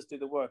letting others do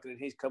the work, and then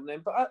he's coming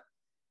in. But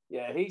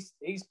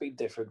he's been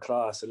different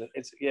class, and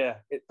he's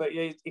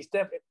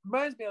definitely. It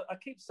reminds me. I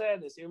keep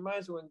saying this. It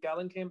reminds me when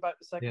Gallen came back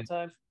the second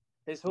time.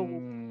 His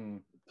whole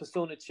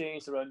persona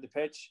changed around the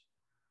pitch,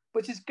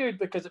 which is good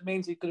because it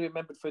means he's going to be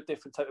remembered for a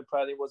different type of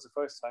player than he was the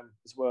first time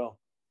as well.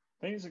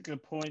 I think it's a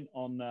good point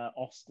on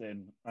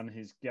Austin and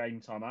his game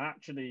time. I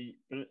actually,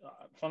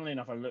 funnily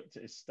enough, I looked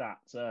at his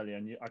stats earlier,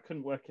 and I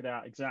couldn't work it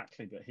out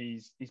exactly, but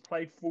he's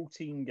played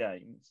 14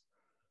 games.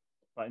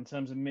 But in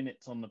terms of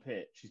minutes on the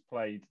pitch, he's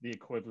played the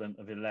equivalent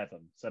of 11.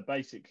 So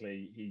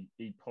basically,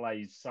 he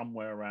plays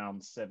somewhere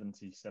around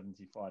 70,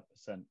 75%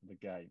 of the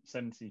game,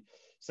 70,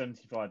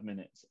 75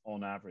 minutes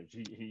on average.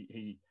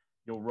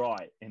 You're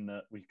right in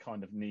that we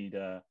kind of need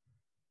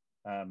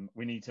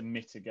we need to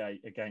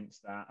mitigate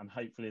against that. And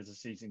hopefully as the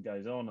season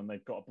goes on, and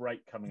they've got a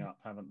break coming up,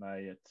 haven't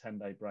they? A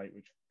 10-day break,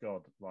 which,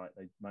 God,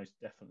 they most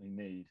definitely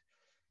need.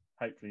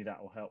 Hopefully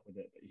that will help with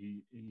it.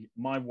 But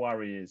my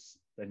worry is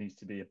there needs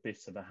to be a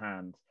bit of a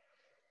hand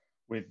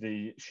with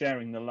the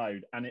sharing the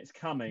load, and it's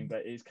coming,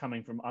 but it's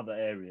coming from other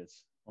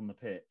areas on the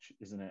pitch,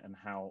 isn't it? And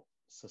how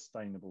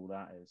sustainable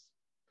that is.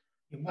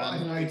 What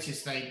I've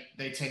noticed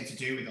they tend to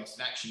do with us,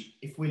 and actually,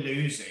 if we're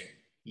losing,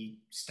 he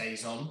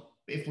stays on.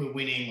 But if we're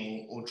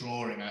winning or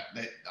drawing,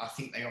 I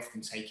think they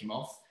often take him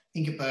off. I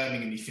think at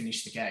Birmingham, he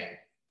finished the game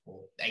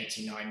for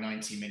 89,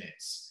 90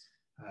 minutes.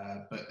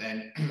 But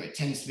then it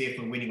tends to be if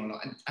we're winning or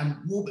not. And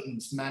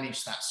Warburton's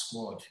managed that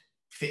squad,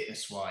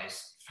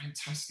 fitness-wise,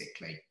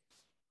 fantastically.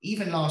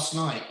 Even last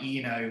night,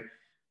 he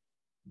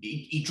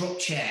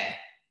dropped Chair,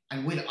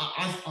 and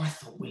I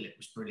thought Willett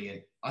was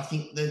brilliant. I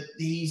think that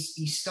he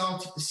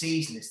started the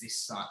season as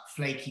this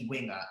flaky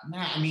winger.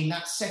 Now,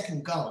 that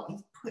second goal,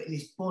 he's putting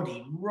his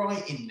body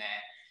right in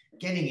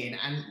there, getting in,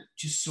 and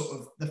just sort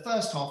of, the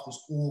first half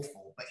was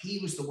awful, but he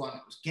was the one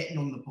that was getting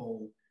on the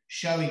ball,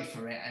 showing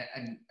for it,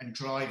 and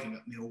driving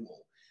at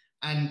Millwall.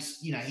 And,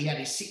 he had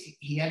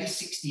his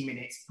 60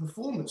 minutes.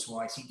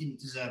 Performance-wise, he didn't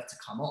deserve to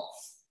come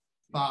off.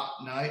 But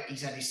no,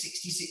 he's had his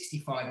 60,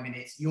 65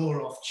 minutes,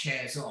 you're off,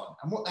 Chair's on.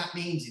 And what that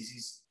means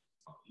is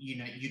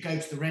you go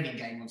to the Reading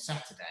game on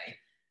Saturday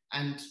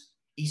and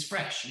he's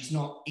fresh. He's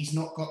not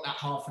got that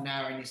half an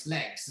hour in his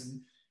legs.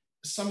 And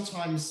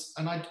sometimes,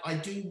 and I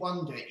do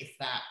wonder if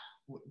that,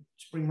 to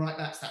bring right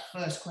back to that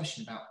first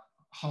question about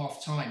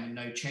half time and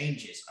no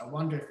changes, I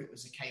wonder if it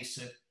was a case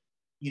of,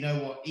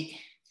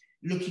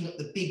 looking at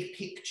the big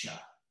picture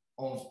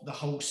of the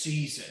whole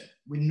season,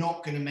 we're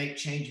not going to make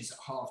changes at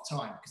half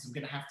time because I'm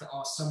going to have to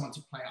ask someone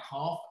to play a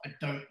half. I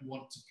don't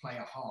want to play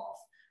a half,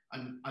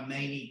 and I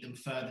may need them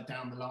further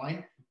down the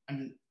line.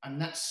 And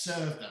that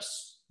served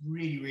us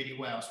really, really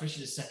well,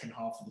 especially the second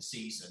half of the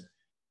season.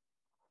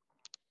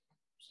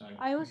 So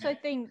I also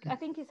think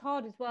it's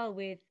hard as well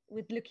with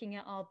looking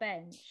at our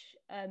bench,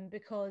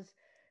 because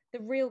the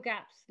real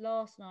gaps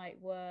last night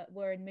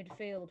were in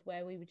midfield,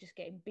 where we were just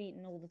getting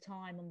beaten all the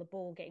time on the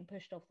ball, getting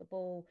pushed off the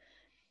ball,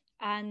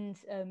 and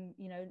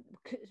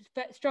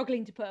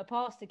struggling to put a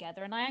pass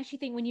together. And I actually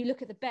think when you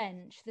look at the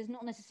bench, there's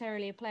not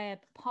necessarily a player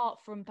apart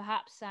from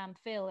perhaps Sam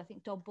Phil. I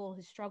think Dom Ball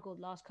has struggled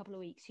last couple of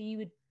weeks, who you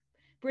would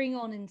bring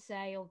on and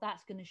say, oh,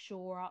 that's going to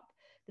shore up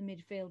the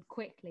midfield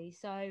quickly.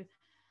 So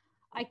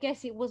I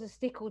guess it was a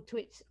stick or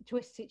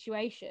twist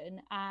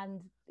situation,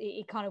 and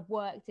it kind of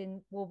worked in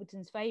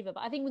Warburton's favour.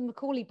 But I think with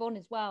Macaulay Bonne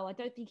as well, I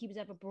don't think he was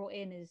ever brought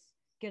in as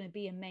going to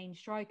be a main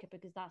striker,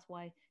 because that's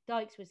why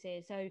Dykes was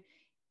here. So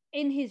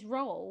in his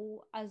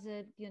role as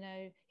a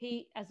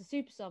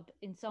super sub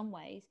in some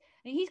ways,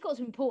 and he's got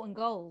some important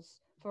goals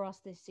for us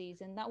this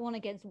season. That one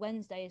against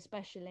Wednesday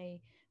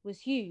especially was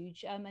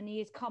huge, and he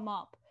has come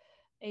up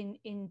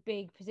in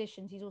big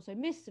positions. He's also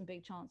missed some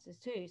big chances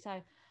too.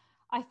 So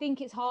I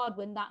think it's hard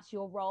when that's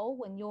your role,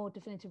 when your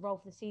definitive role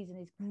for the season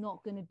is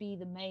not going to be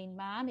the main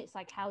man. It's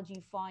like, how do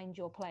you find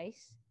your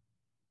place?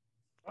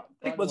 I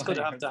think what's going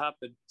to have to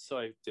happen,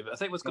 sorry, David, I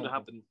think what's going to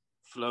happen,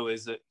 Flo,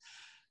 is that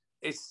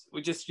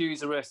we just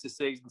use the rest of the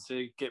season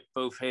to get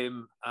both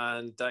him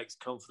and Dykes'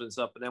 confidence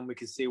up, and then we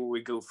can see where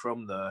we go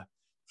from there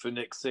for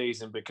next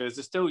season, because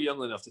they're still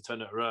young enough to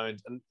turn it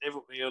around. And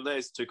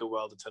Les took a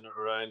while to turn it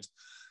around.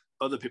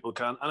 Other people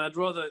can. And I'd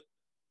rather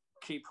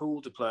keep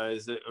hold of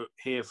players that are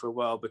here for a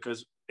while,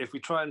 because if we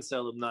try and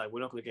sell them now, we're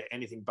not going to get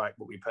anything back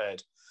what we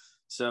paid.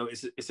 So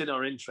it's in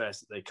our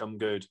interest that they come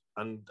good,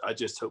 and I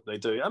just hope they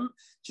do. Do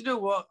you know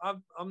what?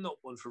 I'm not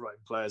one for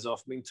writing players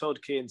off. I mean, Todd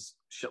Kane's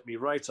shut me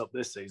right up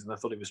this season. I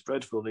thought he was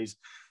dreadful.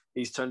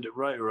 He's turned it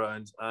right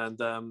around,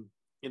 and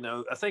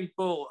I think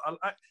Ball.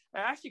 I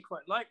actually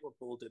quite like what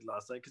Ball did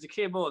last night, because he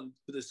came on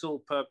with the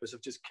sole purpose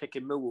of just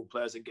kicking Millwall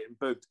players and getting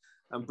booked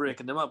and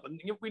breaking them up, and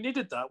we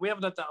needed that. We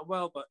haven't had that in a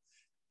while, but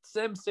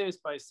them saves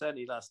by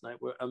Senny last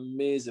night were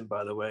amazing.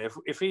 By the way,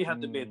 if he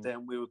hadn't made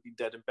them, we would be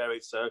dead and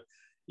buried. So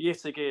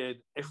yet again,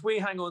 if we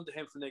hang on to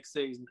him for next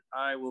season,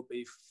 I will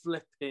be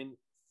flipping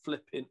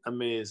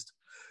amazed,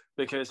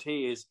 because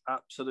he is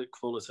absolute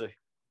quality.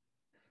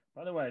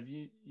 By the way, have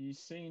you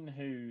seen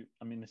who?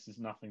 I mean, this is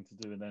nothing to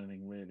do with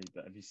anything really,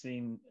 but have you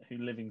seen who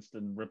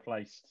Livingston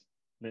replaced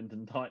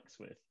Lyndon Dykes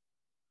with?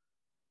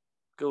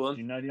 Go on.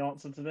 Do you know the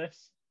answer to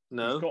this?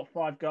 No. He's got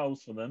 5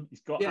 goals for them.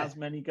 He's got as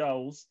many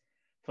goals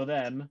for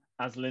them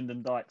as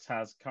Lyndon Dykes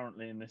has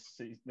currently in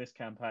this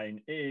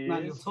campaign. Is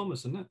Emmanuel Thomas,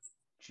 isn't it?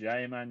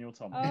 J. Emmanuel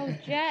Thomas. Oh,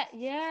 Jet.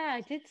 Yeah,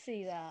 I did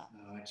see that.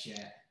 Oh,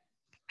 Jet.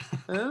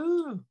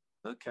 Oh,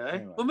 okay.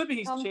 Anyway. Well, maybe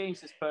he's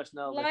changed his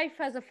personality. Life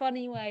has a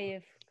funny way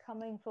of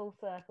coming full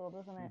circle,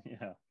 doesn't it?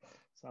 Yeah,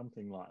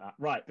 something like that.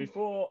 Right,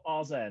 before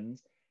ours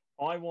ends,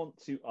 I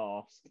want to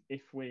ask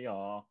if we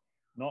are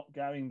not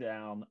going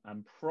down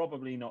and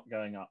probably not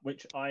going up,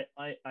 which I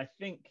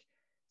think,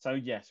 so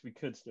yes, we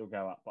could still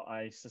go up, but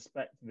I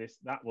suspect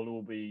that will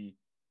all be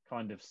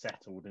kind of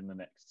settled in the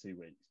next 2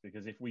 weeks,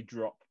 because if we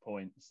drop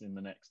points in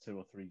the next 2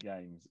 or 3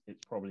 games,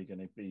 it's probably going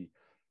to be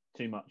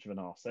too much of an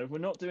arse. So if we're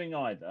not doing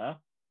either,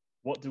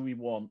 what do we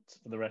want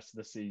for the rest of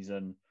the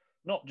season?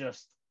 Not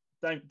just,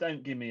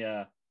 don't give me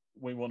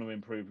we want to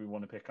improve, we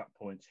want to pick up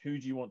points. Who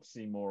do you want to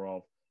see more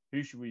of?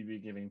 Who should we be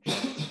giving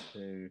chances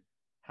to?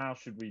 How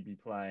should we be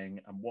playing?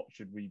 And what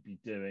should we be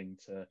doing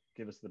to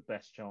give us the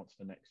best chance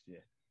for next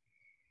year?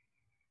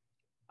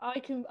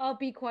 I'll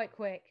be quite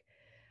quick.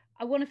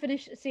 I want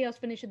to see us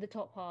finish in the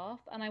top half,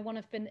 and I want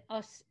to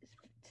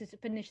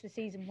finish the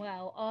season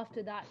well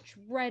after that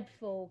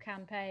dreadful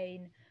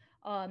campaign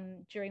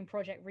during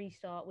Project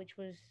Restart, which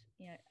was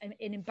an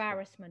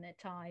embarrassment at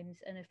times,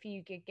 and a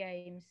few good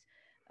games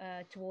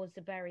towards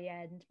the very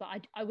end. But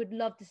I would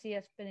love to see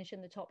us finish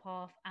in the top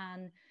half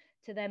and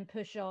to then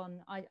push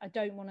on. I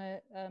don't want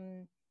to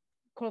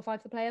qualify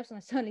for the playoffs, and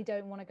I certainly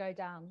don't want to go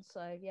down.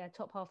 So yeah,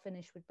 top half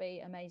finish would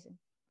be amazing.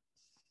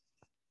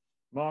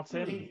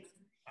 Martin?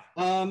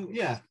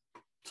 Yeah,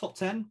 top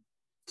 10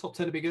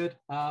 would be good.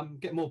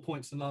 Get more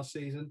points than last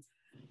season,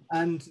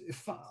 and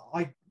if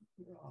I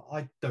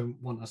don't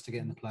want us to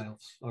get in the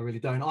playoffs. I really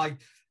don't.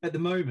 At the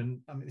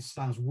moment, I mean, this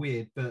sounds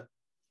weird, but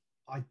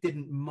I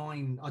don't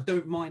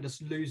mind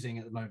us losing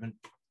at the moment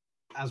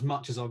as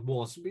much as I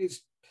was.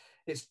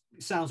 It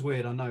sounds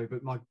weird, I know,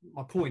 but my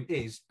point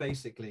is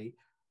basically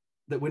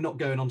that we're not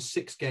going on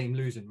 6-game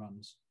losing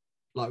runs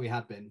like we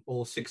had been,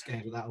 or 6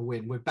 games without a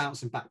win. We're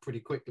bouncing back pretty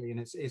quickly, and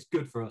it's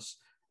good for us.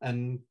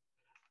 And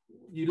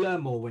you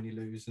learn more when you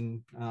lose,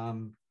 and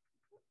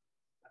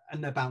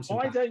they're bouncing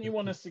Why back. don't you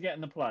want us to get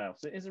in the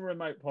playoffs? It is a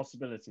remote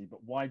possibility,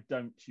 but why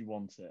don't you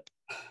want it?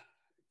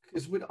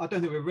 Because I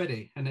don't think we're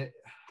ready, and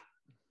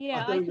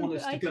Yeah,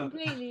 I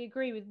completely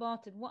agree with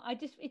Martin.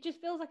 It just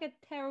feels like a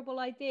terrible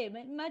idea.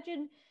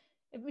 Imagine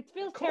it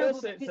feels of terrible.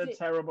 Of course it's a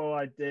terrible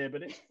idea,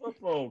 but it's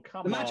football.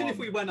 Imagine if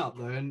we went up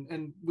though,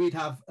 and we'd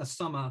have a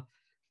summer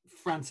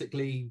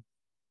frantically,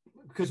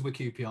 because we're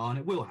QPR, and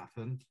it will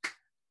happen.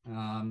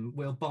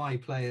 We'll buy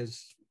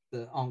players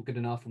that aren't good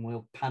enough, and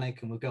we'll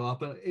panic and we'll go up.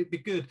 But it'd be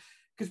good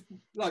because,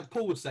 like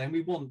Paul was saying,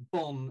 we want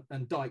Bonne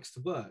and Dykes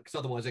to work, because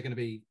otherwise they're going to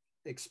be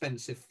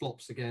expensive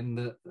flops again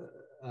that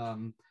are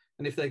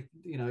And if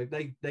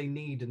they, they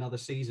need another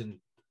season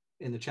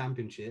in the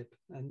Championship,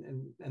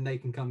 and they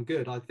can come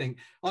good, I think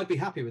I'd be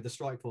happy with the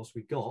strike force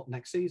we got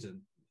next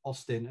season.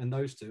 Austin and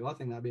those two, I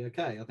think that'd be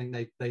okay. I think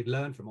they'd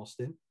learn from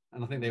Austin,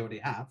 and I think they already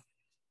have.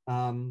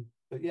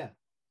 But yeah.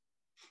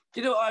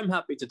 Do you know what I'm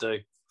happy to do?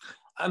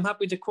 I'm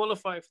happy to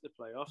qualify for the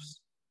playoffs,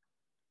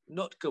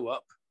 not go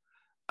up,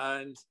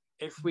 and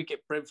if we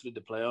get Brentford in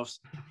the playoffs,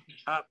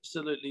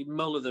 absolutely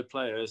muller their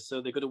players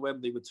so they go to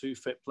Wembley with 2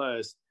 fit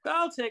players.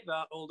 I'll take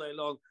that all day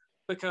long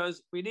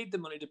because we need the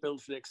money to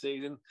build for next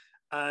season,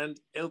 and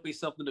it'll be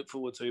something to look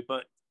forward to.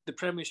 But the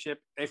Premiership,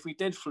 if we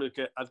did fluke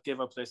it, I'd give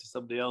our place to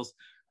somebody else.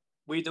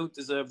 We don't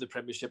deserve the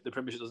Premiership. The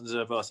Premiership doesn't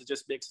deserve us. It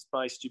just makes us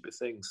buy stupid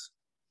things.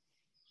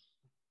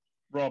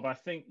 Rob, I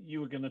think you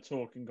were going to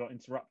talk and got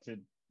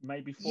interrupted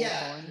maybe 4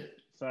 times.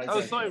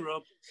 So, sorry,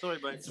 Rob. Sorry,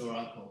 mate. It's all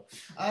right, Paul.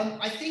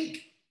 I think,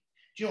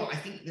 do you know what? I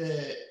think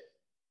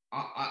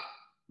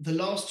the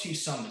last 2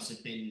 summers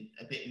have been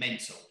a bit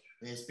mental.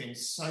 There's been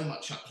so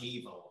much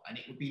upheaval, and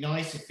it would be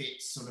nice if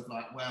it's sort of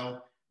like,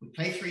 well, we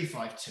play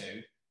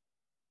 3-5-2.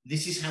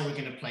 This is how we're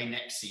going to play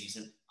next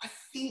season. I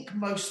think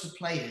most of the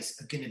players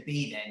are going to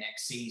be there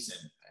next season.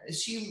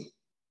 Assume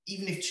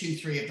even if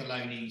 2-3 of the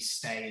loanees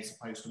stay as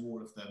opposed to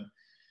all of them.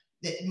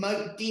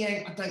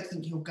 Dieng, I don't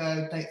think he'll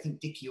go. Don't think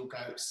Dickie will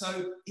go.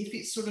 So if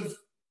it's sort of,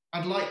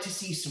 I'd like to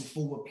see some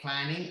forward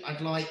planning.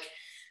 I'd like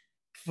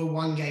for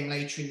one game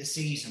later in the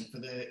season for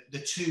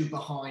the 2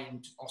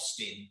 behind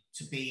Austin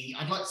to be,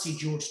 I'd like to see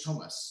George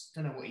Thomas.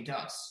 Don't know what he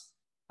does.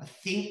 I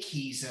think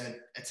he's an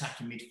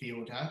attacking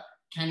midfielder.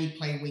 Can he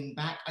play wing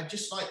back? I'd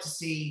just like to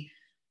see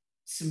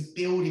some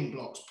building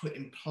blocks put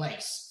in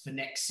place for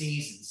next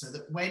season so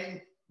that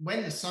when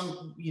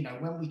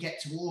we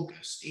get to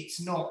August,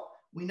 it's not,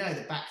 we know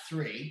the back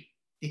 3,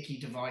 Dickie,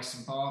 Device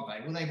and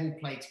Barbe, well, they've all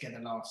played together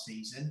last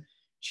season.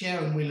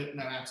 Chair and Willock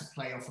know how to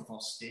play off of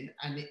Austin,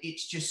 and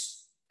it's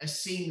just a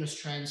seamless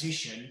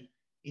transition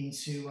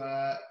into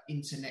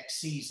next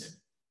season.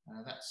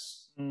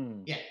 That's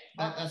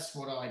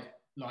what I'd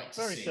like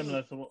to very see.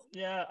 similar to what,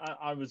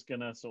 I was going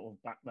to sort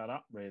of back that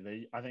up,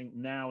 really. I think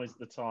now is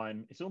the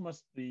time. It's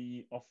almost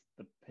the off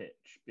the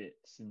pitch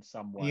bits in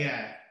some way.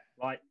 Yeah.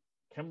 Like,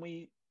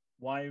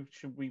 why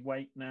should we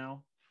wait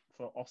now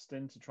for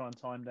Austin to try and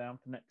time down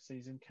for next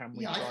season? Can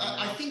we?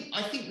 I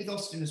think with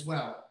Austin as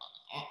well,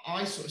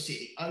 I sort of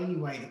see the only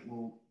way that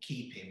we'll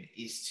keep him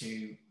is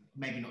to,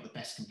 maybe not the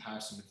best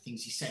comparison with the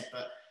things he said,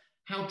 but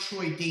how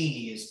Troy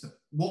Deeney is,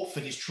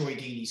 Watford is Troy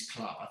Deeney's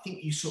club. I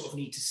think you sort of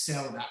need to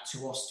sell that to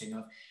Austin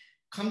of,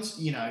 come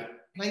to,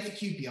 play for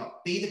QPR,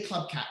 be the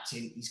club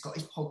captain. He's got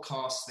his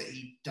podcast that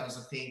he does,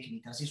 I think, and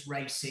he does his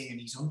racing and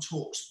he's on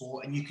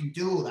TalkSport, and you can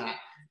do all that,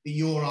 but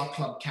you're our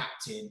club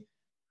captain.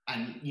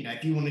 And,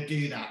 if you want to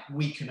do that,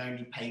 we can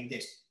only pay you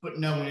this, but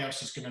no one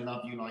else is going to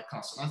love you like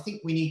us. And I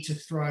think we need to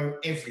throw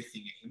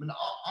everything at him. And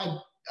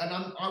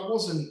I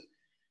wasn't,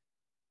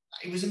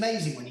 it was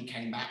amazing when he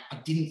came back. I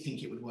didn't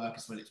think it would work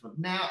as well as well.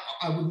 Now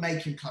I would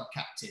make him club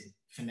captain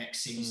for next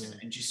season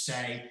and just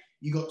say,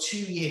 you got 2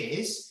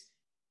 years,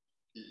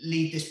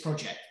 lead this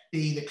project,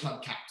 be the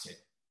club captain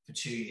for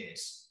 2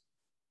 years.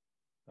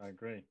 I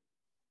agree.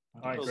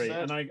 I agree.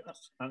 I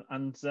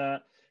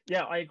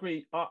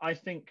agree. I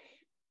think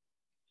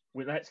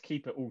let's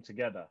keep it all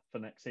together for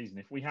next season.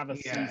 If we have a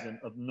season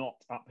of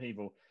not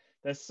upheaval,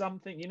 there's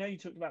something, you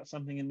talked about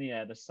something in the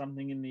air. There's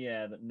something in the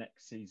air that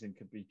next season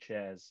could be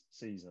Chair's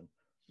season.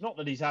 Not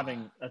that he's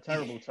having a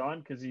terrible time,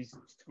 because he's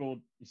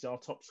our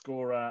top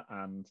scorer.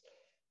 And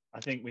I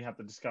think we had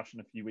the discussion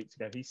a few weeks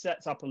ago. He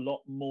sets up a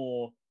lot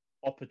more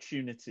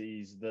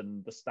opportunities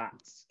than the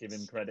stats give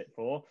him credit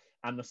for.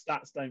 And the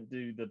stats don't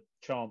do the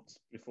chance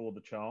before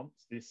the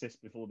chance, the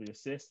assist before the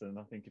assist. And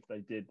I think if they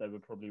did, they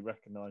would probably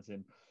recognise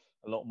him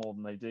a lot more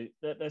than they do.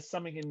 There's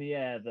something in the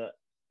air that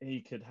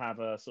he could have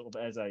a sort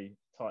of Eze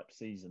type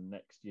season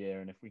next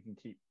year, and if we can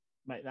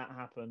make that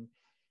happen,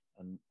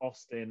 and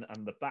Austin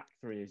and the back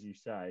 3, as you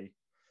say,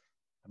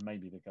 and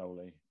maybe the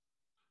goalie.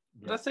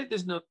 But I think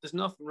there's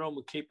nothing wrong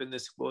with keeping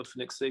this squad for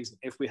next season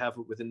if we have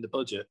it within the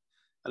budget.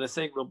 And I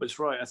think Robert's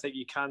right. I think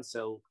you can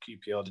sell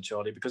QPR to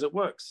Charlie because it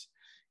works.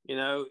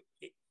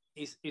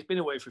 He's been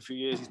away for a few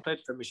years. He's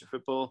played Premiership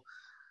football.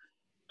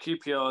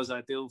 QPR is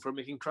ideal for him.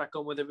 He can crack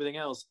on with everything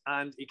else,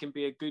 and he can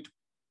be a good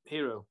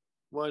hero.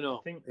 Why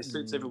not? It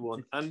suits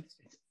everyone. And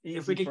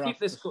if we can keep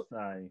this,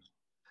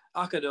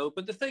 I could know.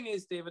 But the thing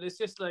is, David, it's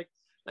just like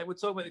we're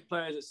talking about the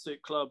players that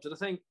suit clubs, and I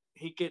think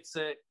he gets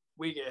it.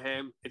 We get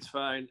him. It's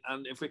fine.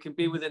 And if we can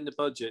be within the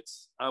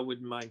budgets, I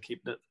wouldn't mind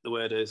keeping it the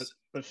way it is.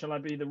 But shall I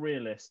be the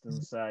realist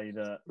and say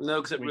that?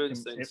 No, because it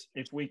ruins things.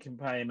 If we can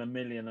pay him £1.5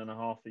 million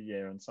a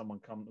year, and someone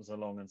comes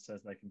along and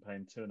says they can pay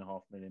him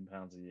 £2.5 million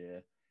a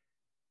year,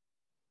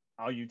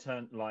 are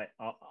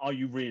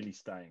you really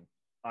staying?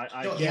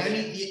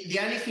 The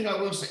only thing I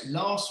will say,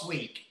 last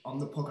week on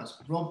the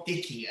podcast, Rob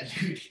Dickie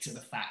alluded to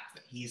the fact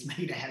that he has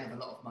made a hell of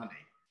a lot of money.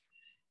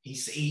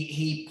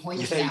 He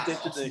pointed out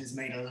that Austin has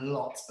made a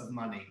lot of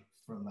money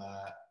from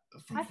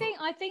I think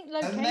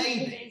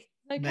location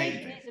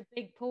is a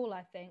big pull,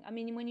 I think. I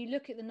mean, when you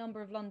look at the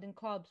number of London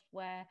clubs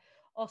where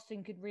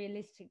Austin could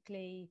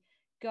realistically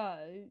go.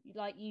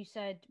 Like you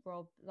said,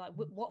 Rob, like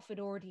Watford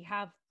already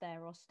have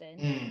their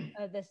Austin.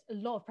 There's a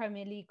lot of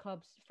Premier League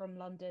clubs from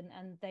London,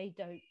 and they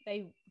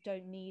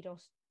don't need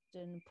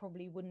Austin.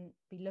 Probably wouldn't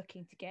be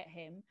looking to get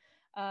him.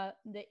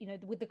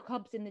 With the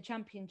clubs in the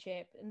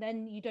Championship, and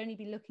then you'd only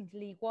be looking to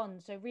League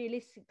One. So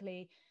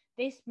realistically,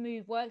 this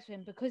move works for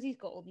him because he's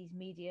got all these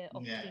media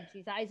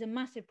opportunities. That is a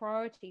massive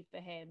priority for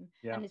him,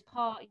 and it's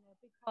a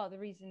big part of the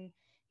reason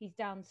he's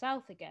down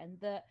south again.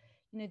 That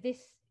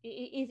this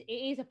it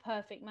is a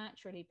perfect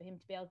match really for him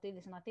to be able to do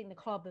this, and I think the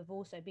club have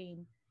also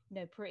been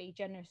pretty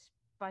generous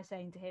by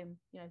saying to him,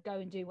 go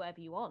and do whatever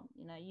you want.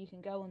 You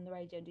can go on the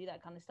radio and do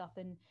that kind of stuff,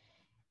 and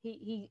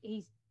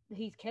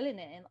he's killing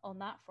it on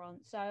that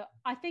front. So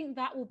I think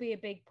that will be a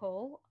big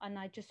pull, and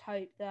I just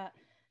hope that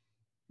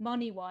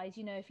money wise,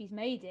 if he's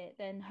made it,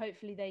 then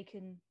hopefully they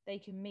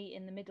can meet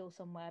in the middle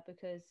somewhere,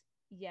 because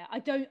I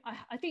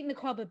think the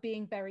club are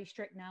being very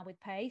strict now with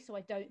pay, so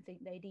I don't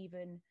think they'd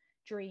even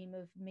dream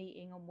of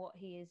meeting on what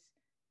he is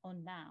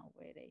on now,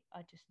 really.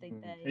 I just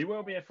think he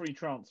will be a free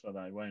transfer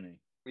though, won't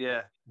he?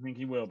 Yeah, I think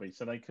he will be,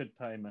 so they could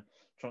pay him a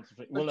transfer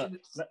fee. Well,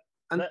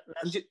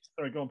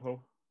 sorry, go on,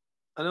 Paul.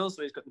 And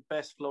also he's got the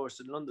best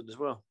florist in London as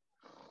well.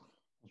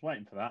 I was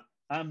waiting for that.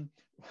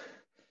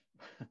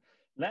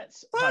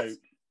 Let's hope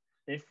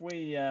if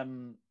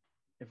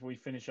we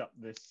finish up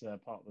this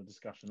part of the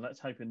discussion,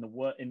 let's hope in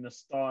the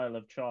style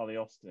of Charlie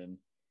Austin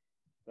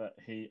that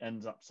he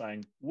ends up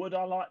saying, "Would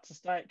I like to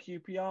stay at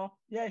QPR?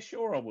 Yeah,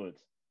 sure, I would."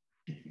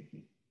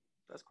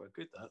 That's quite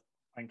good. That.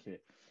 Thank you.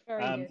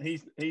 Very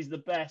good. He's the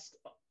best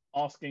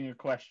asking a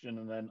question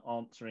and then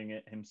answering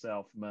it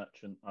himself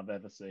merchant I've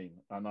ever seen,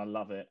 and I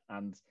love it.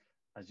 And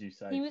as you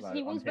say, he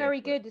was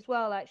very good as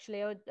well.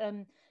 Actually,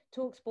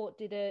 Talksport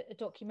did a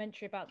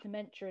documentary about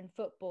dementia in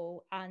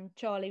football, and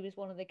Charlie was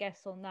one of the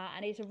guests on that,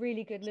 and it's a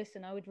really good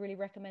listen. I would really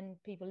recommend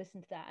people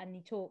listen to that, and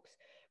he talks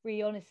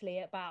really honestly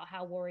about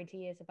how worried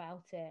he is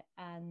about it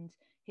and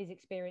his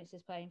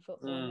experiences playing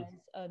football.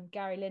 There's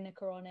Gary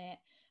Lineker on it.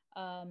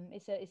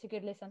 It's a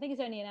good listen. I think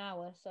it's only an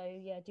hour, so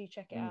yeah, do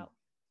check it out.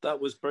 That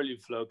was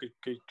brilliant, Flo.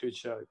 Good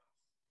show.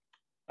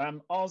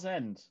 Ours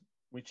End,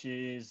 which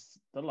is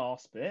the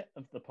last bit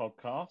of the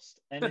podcast.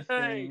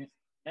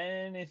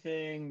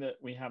 Anything that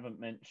we haven't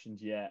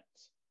mentioned yet?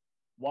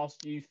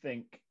 Whilst you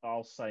think,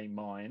 I'll say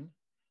mine,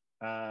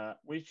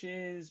 which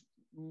is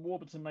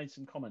Warburton made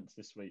some comments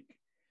this week,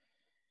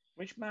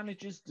 which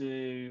managers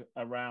do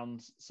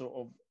around sort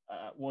of,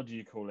 what do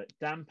you call it,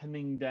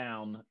 dampening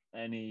down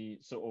any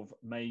sort of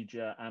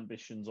major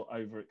ambitions or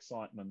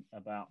overexcitement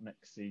about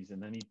next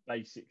season. And he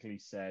basically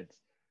said,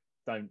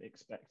 don't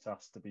expect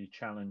us to be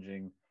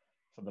challenging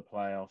for the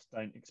playoffs.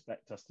 Don't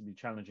expect us to be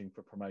challenging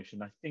for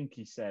promotion. I think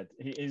he said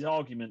his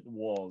argument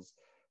was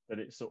that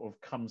it sort of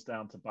comes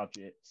down to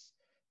budgets,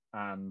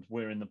 and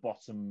we're in the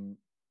bottom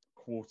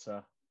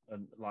quarter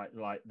and like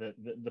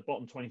the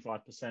bottom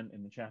 25%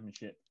 in the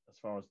Championship as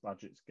far as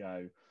budgets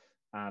go,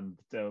 and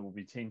there will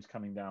be teams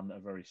coming down that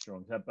are very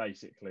strong. They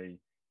basically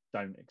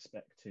don't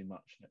expect too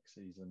much next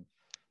season.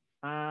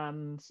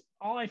 And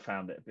I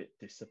found it a bit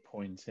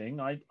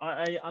disappointing.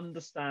 I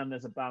understand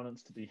there's a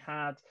balance to be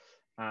had,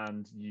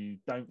 and you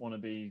don't want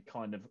to be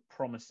kind of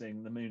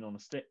promising the moon on a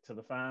stick to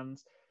the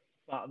fans,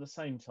 but at the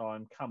same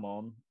time, come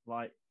on,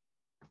 like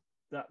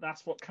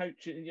that's what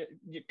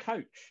you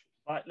coach.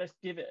 Like, let's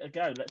give it a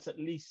go. Let's at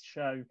least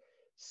show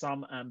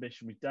some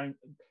ambition.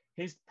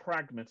 His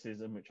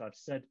pragmatism, which I've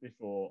said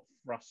before,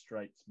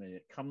 frustrates me.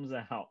 It comes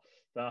out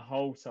the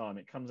whole time.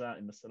 It comes out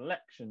in the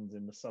selections,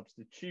 in the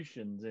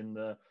substitutions, in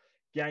the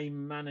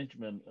game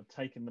management of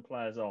taking the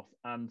players off.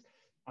 And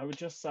I would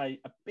just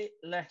say a bit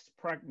less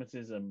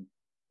pragmatism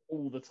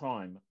all the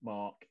time,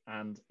 Mark,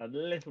 and a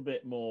little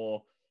bit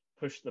more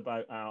push the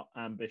boat out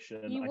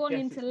ambition. You want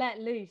him to let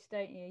loose,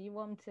 don't you? You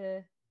want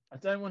to. I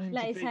don't want him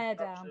let to his be hair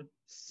such down. a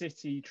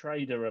City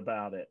trader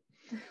about it.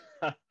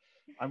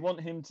 I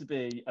want him to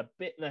be a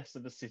bit less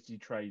of a City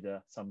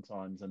trader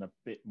sometimes and a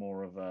bit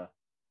more of a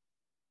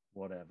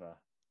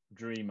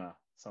dreamer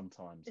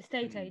sometimes.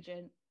 Estate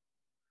agent.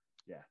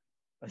 Yeah.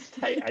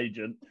 Estate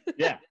agent.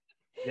 Yeah.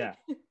 Yeah.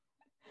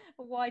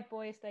 A wide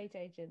boy estate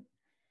agent.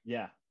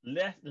 Yeah.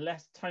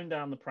 Less tone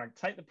down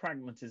take the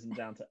pragmatism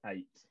down to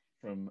 8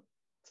 from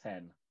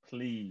 10,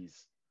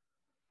 please.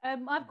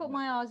 I've got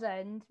my R's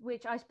End,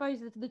 which I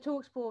suppose the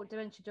TalkSport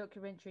dementia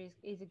documentary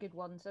is a good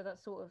one. So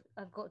that's sort of,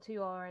 I've got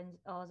two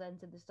R's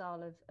Ends in the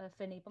style of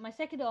Finney. But my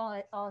second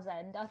R's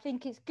End, I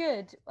think it's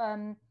good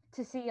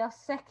to see us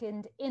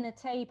second in a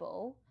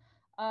table.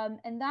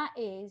 And that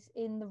is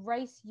in the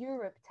Race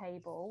Europe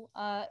table,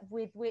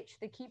 with which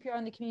the QPR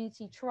and the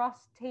Community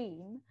Trust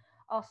team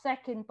are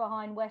second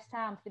behind West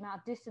Ham for the amount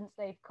of distance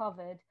they've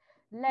covered,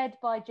 led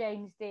by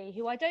James D,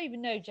 who I don't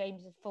even know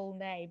James's full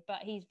name, but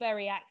he's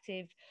very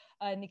active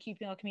in the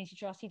QPR Community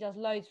Trust. He does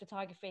loads for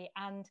Tiger Feet,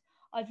 and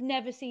I've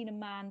never seen a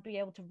man be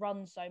able to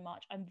run so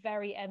much. I'm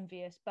very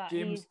envious. But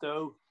Jim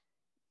Stowe,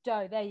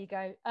 there you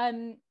go.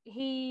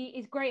 He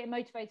is great at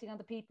motivating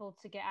other people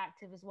to get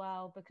active as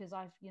well, because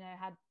I've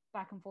had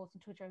back and forth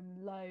on Twitter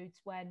loads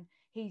when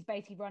he's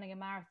basically running a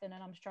marathon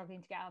and I'm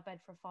struggling to get out of bed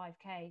for a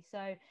 5K.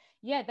 So,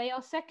 yeah, they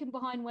are second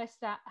behind West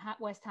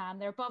Ham.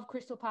 They're above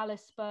Crystal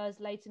Palace, Spurs,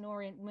 Leyton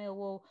Orient,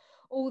 Millwall,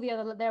 all the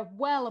other. They're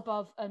well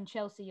above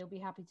Chelsea, you'll be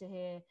happy to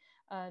hear,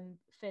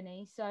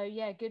 Finney. So,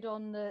 yeah, good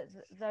on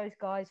those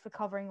guys for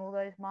covering all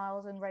those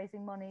miles and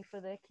raising money for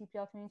the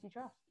QPR Community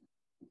Trust.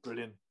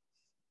 Brilliant.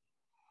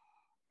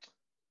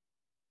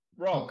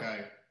 Rob. I'll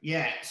go.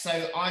 Yeah,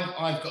 so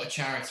I've got a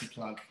charity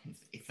plug,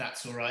 if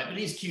that's all right. But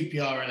it is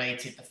QPR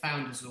related. The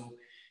founders all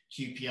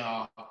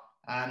QPR.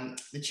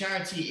 The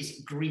charity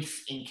is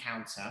Grief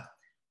Encounter.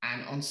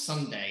 And on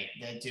Sunday,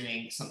 they're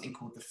doing something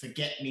called the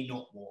Forget Me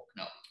Not Walk.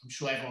 Now, I'm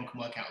sure everyone can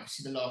work out,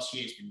 obviously, the last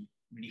year has been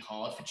really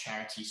hard for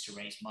charities to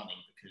raise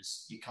money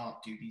because you can't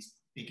do these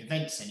big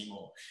events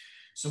anymore.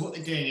 So what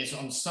they're doing is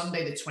on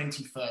Sunday, the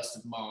 21st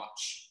of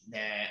March,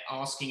 they're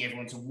asking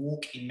everyone to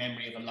walk in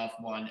memory of a loved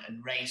one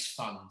and raise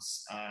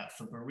funds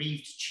for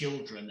bereaved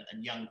children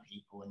and young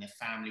people and their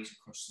families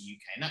across the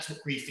UK. And that's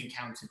what Grief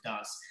Encounter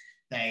does.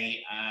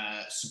 They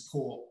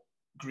support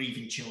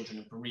grieving children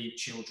and bereaved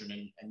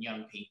children and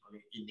young people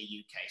in the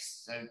UK.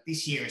 So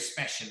this year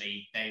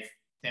especially,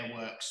 their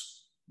work's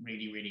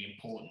really, really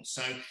important.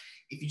 So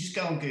if you just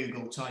go on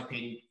Google, type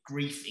in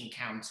Grief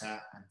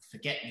Encounter and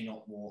Forget Me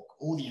Not Walk,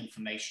 all the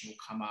information will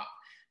come up.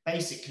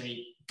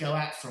 Basically, go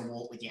out for a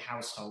walk with your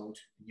household,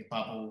 your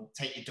bubble,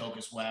 take your dog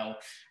as well.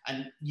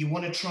 And you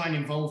want to try and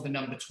involve the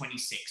number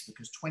 26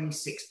 because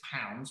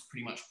 £26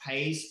 pretty much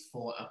pays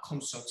for a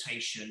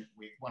consultation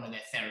with one of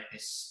their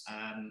therapists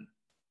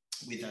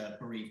with a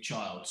bereaved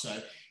child.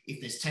 So if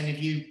there's 10 of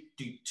you,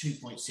 do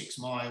 2.6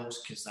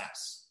 miles because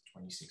that's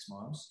 26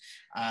 miles.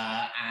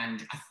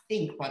 And I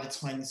think by the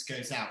time this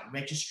goes out,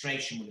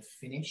 registration will have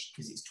finished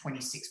because it's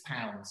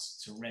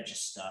 £26 to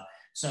register.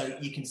 So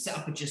you can set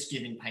up a Just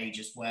Giving page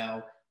as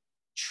well.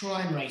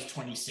 Try and raise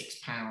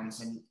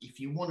 £26. And if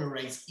you want to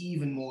raise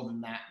even more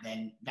than that,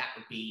 then that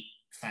would be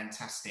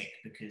fantastic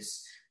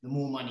because the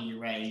more money you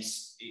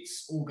raise,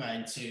 it's all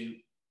going to...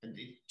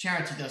 The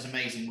charity does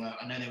amazing work.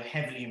 I know they were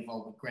heavily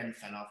involved with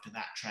Grenfell after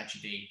that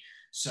tragedy.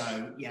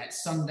 So, yeah,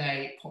 it's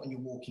Sunday, put on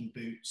your walking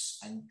boots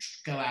and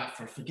go out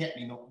for a Forget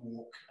Me Not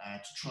Walk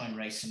to try and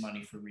raise some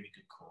money for a really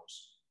good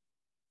cause.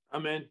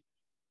 Amen.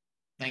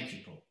 Thank you,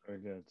 Paul. Very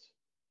good.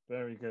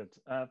 Very good.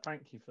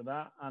 Thank you for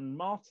that. And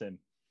Martin?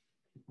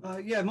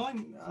 Yeah,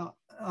 mine,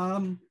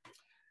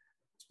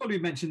 it's probably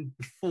mentioned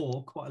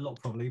before quite a lot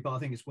probably, but I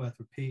think it's worth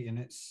repeating.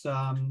 It's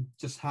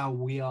just how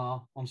we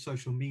are on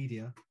social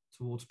media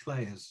towards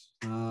players.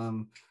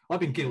 I've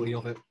been guilty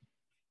of it.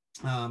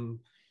 I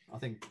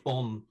think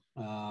Bon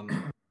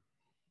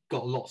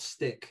got a lot of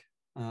stick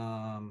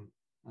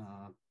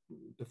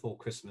before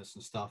Christmas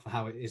and stuff,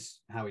 how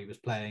he was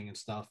playing and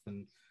stuff,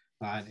 and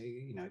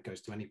you know, it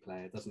goes to any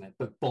player, doesn't it?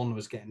 But Bon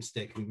was getting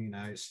stick, and you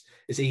know,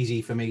 it's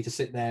easy for me to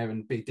sit there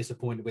and be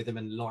disappointed with him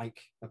and like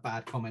a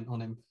bad comment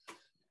on him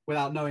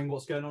without knowing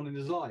what's going on in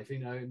his life, you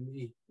know. And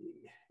he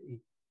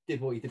did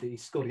what he did. He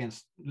scored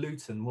against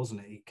Luton,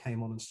 wasn't it? He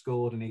came on and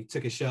scored, and he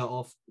took his shirt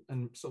off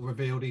and sort of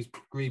revealed he's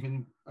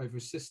grieving over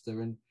his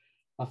sister. And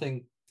I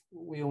think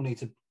we all need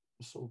to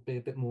sort of be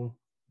a bit more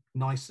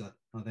nicer,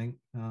 I think.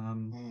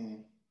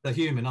 They're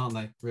human, aren't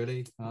they,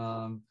 really?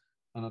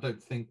 And I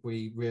don't think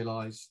we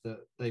realise that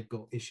they've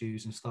got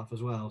issues and stuff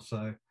as well.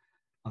 So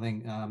I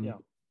think,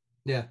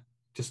 yeah,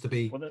 just to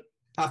be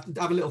have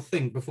a little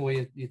think before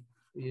you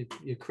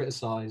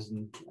criticise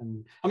and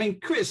I mean,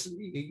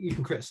 you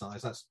can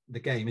criticise. That's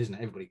the game, isn't it?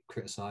 Everybody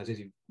criticises.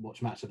 You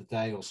watch Match of the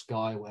Day or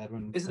Sky or whatever.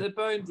 And, is it the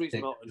boundaries,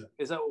 Martin?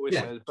 Is that what we're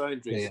saying? The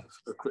boundaries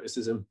for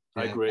criticism.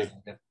 I agree.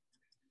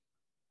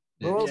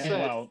 Don't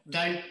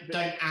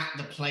at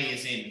the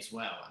players in as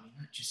well. I mean,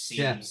 that just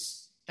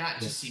seems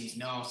seems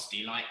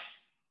nasty. Like,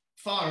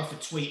 fire off a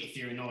tweet if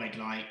you're annoyed.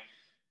 Like,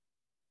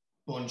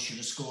 Bond should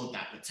have scored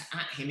that, but to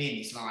at him in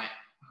is like,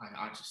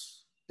 I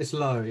just. It's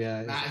low,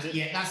 yeah.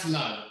 That's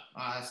low.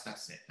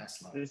 That's it.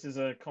 That's low. This is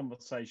a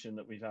conversation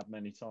that we've had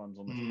many times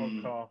on this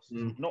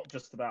podcast, not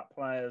just about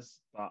players,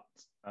 but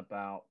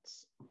about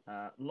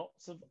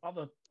lots of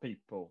other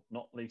people,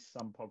 not least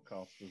some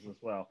podcasters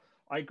as well.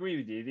 I agree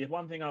with you. The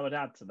one thing I would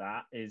add to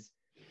that is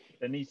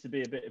there needs to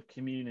be a bit of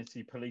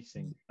community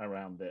policing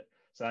around it.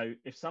 So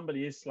if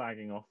somebody is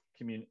slagging off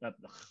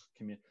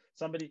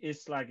somebody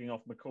is slagging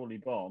off Macaulay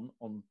Bonne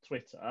on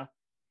Twitter,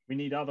 we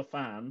need other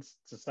fans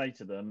to say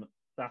to them,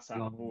 that's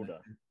out of order.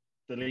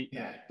 Delete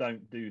that.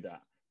 Don't do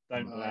that.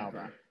 Don't allow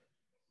that.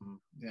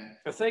 Yeah.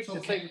 I think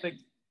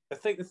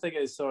the thing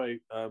is, sorry,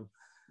 Flo,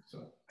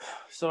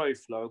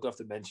 I'm going to have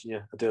to mention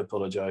you. I do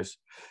apologise.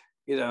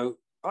 You know,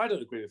 I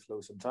don't agree with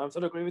Flo sometimes. I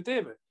don't agree with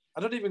David.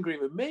 I don't even agree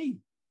with me,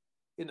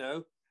 you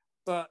know.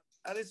 And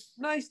it's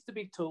nice to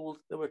be told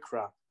that we're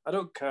crap. I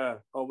don't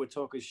care. Or we're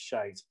talking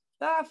shite.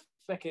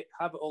 Feck it.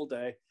 Have it all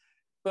day.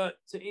 But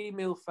to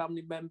email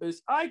family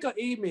members, I got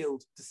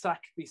emailed to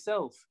sack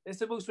myself. It's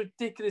the most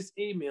ridiculous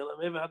email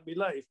I've ever had in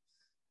my life.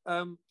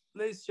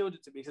 Liz showed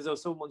it to me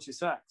because someone wants you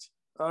sacked.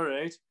 All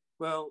right.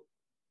 Well,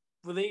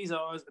 for these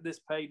hours at this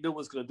pay, no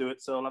one's going to do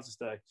it, so I'll have to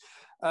stay.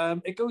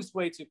 It goes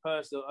way too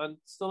personal, and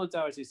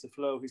solidarity to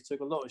Flo, who's took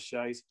a lot of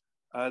shite,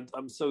 and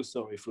I'm so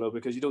sorry, Flo,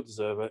 because you don't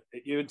deserve it.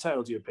 You're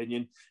entitled to your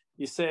opinion.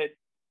 You said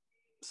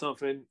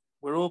something,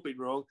 we're all been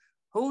wrong.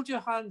 Hold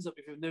your hands up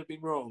if you've never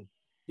been wrong.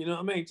 You know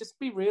what I mean? Just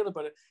be real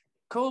about it.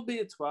 Call me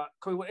a twat,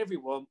 call me whatever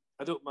you want,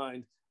 I don't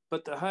mind.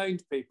 But the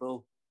hound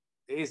people,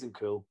 it isn't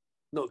cool.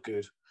 Not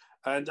good.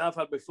 And I've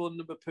had my phone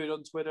number put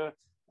on Twitter.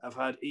 I've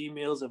had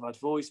emails, I've had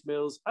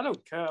voicemails. I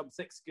don't care. I'm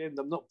thick-skinned.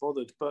 I'm not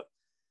bothered. But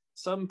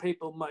some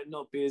people might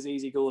not be as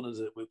easygoing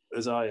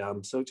as I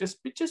am. So just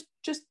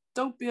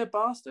don't be a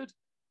bastard.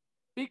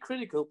 Be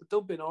critical, but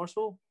don't be an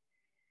arsehole.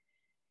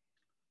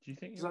 Do you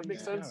think Does you're that make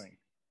sense? easygoing?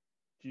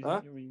 Do you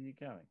think you're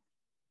easygoing?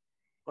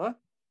 What?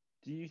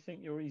 Do you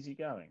think you're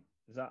easygoing?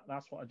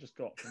 That's what I just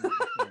got from what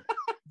you said.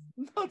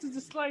 Not to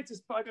the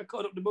slightest, but I got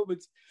caught up in the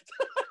moment.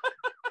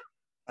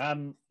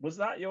 Was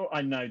that your?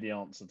 I know the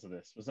answer to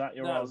this. Was that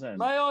your R's end?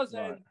 My R's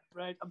Right. end,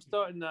 right? I'm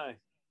starting now.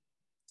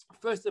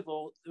 First of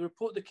all, the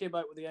report that came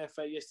out with the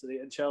FA yesterday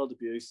on child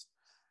abuse.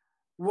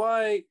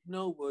 Why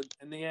no one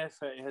in the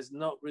FA has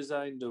not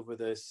resigned over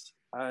this,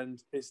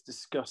 and it's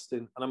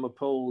disgusting, and I'm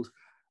appalled,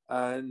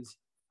 and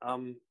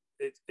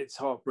it's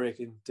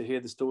heartbreaking to hear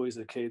the stories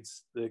of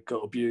kids that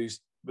got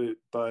abused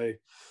by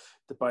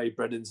the Barry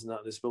Brennans and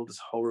that. This world is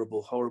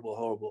horrible, horrible,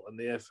 horrible, and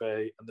the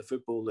FA and the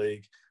Football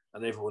League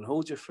and everyone,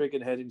 hold your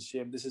frigging head in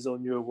shame. This is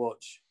on your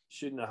watch.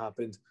 Shouldn't have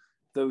happened.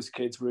 Those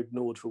kids were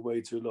ignored for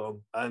way too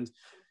long, and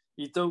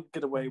you don't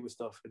get away with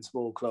stuff in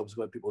small clubs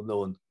where people know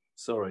one.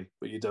 Sorry,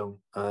 but you don't.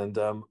 And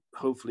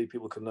hopefully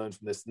people can learn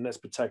from this. And let's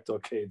protect our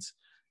kids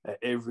at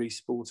every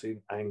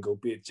sporting angle,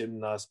 be it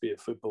gymnasts, be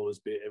it footballers,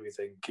 be it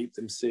everything. Keep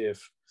them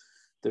safe.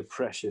 They're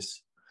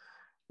precious.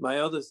 My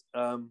other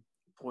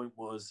point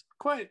was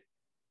quite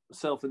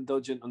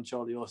self-indulgent on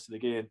Charlie Austin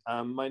again.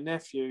 My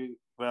nephew,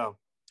 well,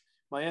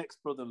 my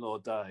ex-brother-in-law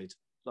died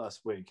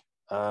last week.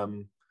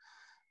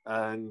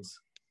 And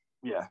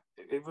yeah,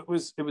 it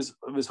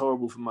was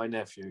horrible for my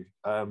nephew.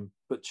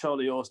 But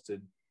Charlie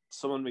Austin,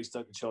 someone reached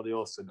out to Charlie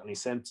Austin and he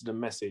sent a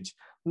message,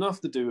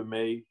 nothing to do with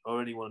me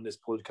or anyone on this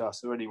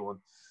podcast or anyone.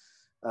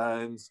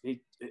 And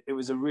it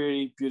was a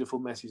really beautiful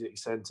message that he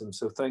sent him.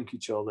 So thank you,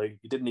 Charlie.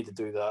 You didn't need to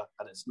do that.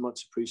 And it's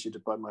much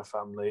appreciated by my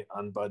family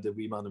and by the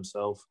wee man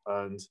himself.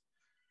 And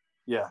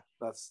yeah,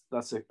 that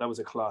was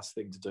a class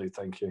thing to do.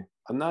 Thank you.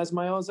 And that's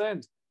my R's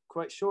end.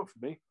 Quite short for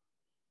me.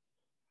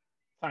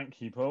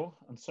 Thank you, Paul.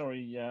 I'm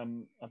sorry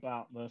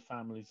about the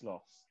family's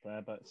loss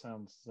there, but it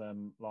sounds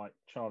like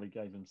Charlie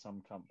gave him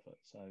some comfort.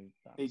 So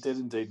he did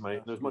indeed,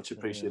 mate. It was much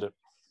appreciated.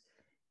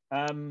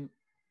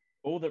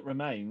 All that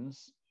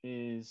remains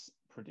is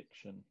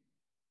prediction.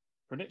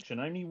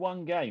 Only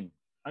one game,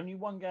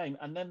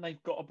 and then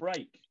they've got a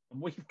break,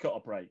 and we've got a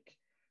break,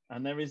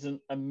 and there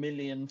isn't a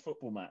million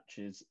football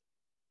matches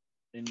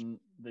in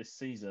this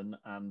season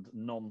and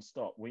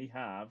non-stop. We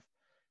have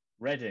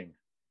Reading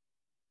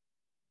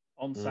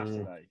on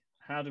Saturday.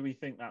 How do we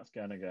think that's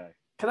going to go?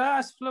 Can I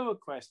ask Flo a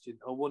question,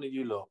 or one of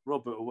you lot,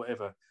 Robert or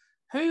whatever?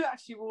 Who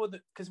actually wore the...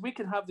 Because we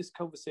can have this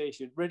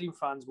conversation. Reading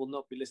fans will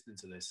not be listening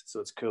to this, so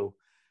it's cool.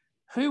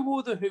 Who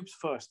wore the hoops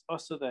first,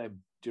 us or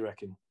them, do you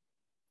reckon?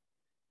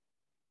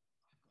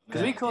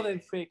 Because we call them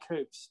fake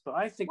hoops, but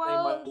I think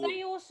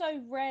they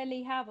also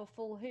rarely have a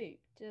full hoop,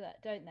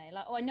 don't they?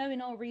 Like, I know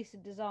in our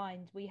recent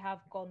designs we have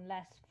gone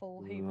less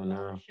full hoop on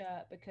the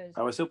shirt because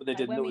I was hoping they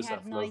didn't notice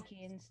that. When we had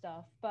Nike and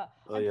stuff, but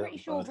I'm pretty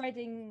sure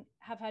Reading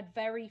have had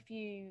very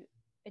few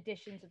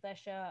editions of their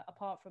shirt,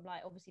 apart from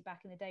like obviously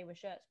back in the day where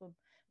shirts were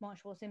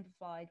much more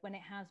simplified. When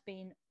it has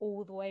been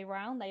all the way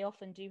around, they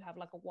often do have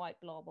like a white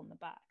blob on the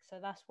back, so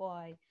that's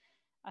why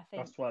I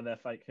think that's why they're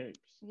fake hoops.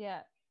 Yeah.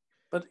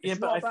 But it's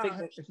not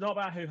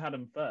about who had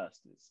them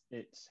first.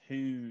 It's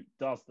who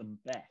does them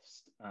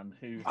best and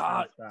who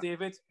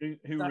David,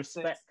 who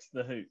respects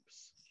the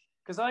hoops.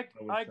 Because I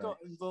got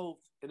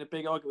involved in a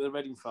big argument with a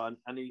Reading fan,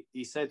 and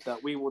he said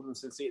that we won them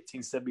since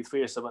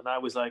 1873 or something. And I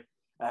was like,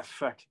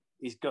 fuck,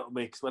 he's got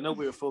me. Because I know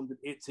we were formed in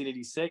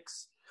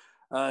 1886,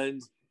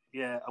 and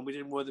we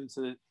didn't wear them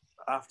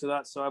after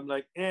that. So I'm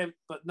like,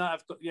 but now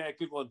I've got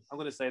good one. I'm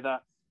going to say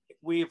that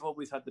we've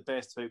always had the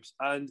best hoops,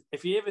 and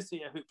if you ever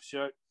see a hoop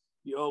shirt,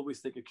 you always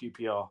think of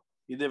QPR.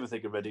 You never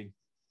think of Reading.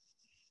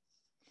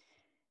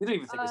 You don't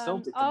even think of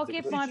Celtic. I'll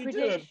give my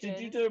prediction. Did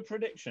you do a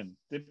prediction?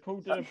 Did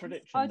Paul do a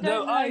prediction? I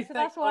don't know, so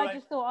that's why I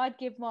just thought I'd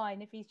give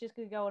mine if he's just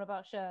going to go on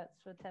about shirts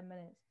for 10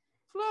 minutes.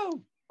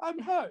 Flo, I'm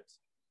hurt.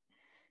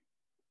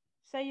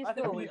 Say your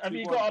score. Have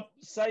you got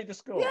to say the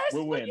score? Yes,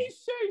 we'll win.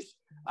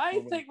 I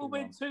think we'll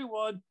win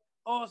 2-1.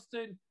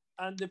 Austin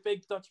and the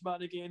big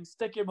Dutchman again.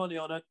 Stick your money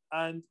on it,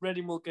 and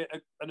Reading will get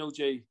an OG.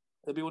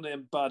 It'll be one of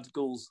them bad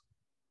goals.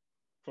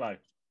 Flo.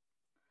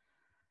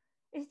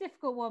 It's a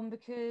difficult one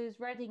because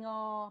Reading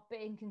are a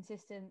bit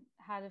inconsistent,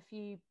 had a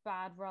few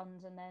bad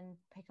runs and then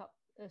pick up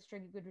a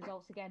string of good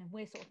results again. And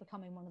we're sort of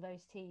becoming one of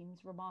those teams,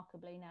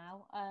 remarkably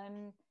now.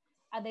 And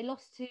they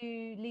lost to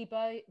Lee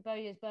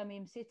Bowyer's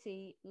Birmingham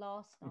City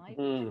last night,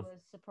 which was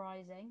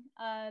surprising.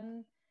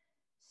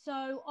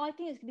 So I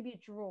think it's going to be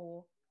a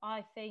draw.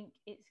 I think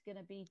it's going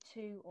to be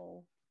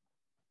 2-2.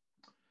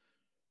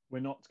 We're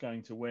not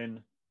going to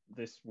win.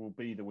 This will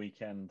be the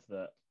weekend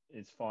that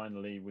is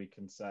finally, we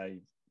can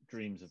say,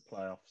 dreams of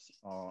playoffs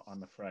are,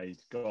 I'm afraid,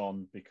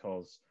 gone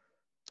because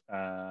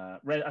I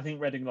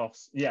think Reading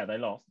lost. Yeah, they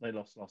lost. They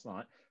lost last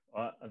night.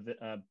 But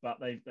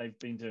they've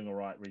been doing all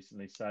right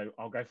recently. So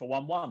I'll go for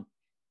 1-1.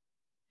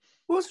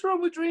 What's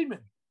wrong with dreaming?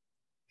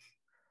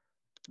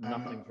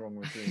 Nothing's wrong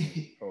with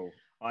dreaming, Paul.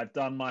 I've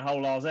done my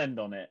whole R's End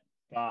on it,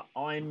 but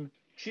I'm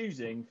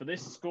choosing for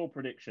this score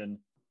prediction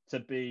to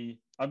be,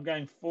 I'm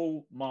going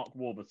full Mark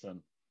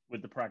Warburton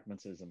with the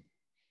pragmatism.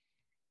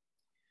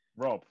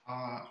 Rob?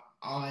 I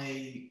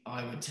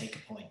would take a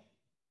point.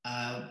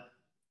 I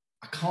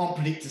can't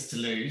predict us to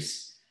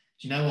lose.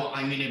 Do you know what?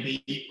 I'm going to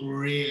be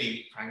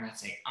really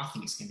pragmatic. I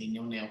think it's going to be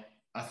 0-0.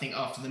 I think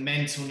after the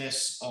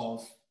mentalness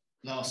of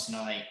last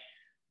night,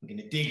 we're going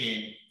to dig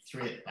in,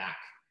 3 at the back,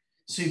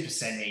 super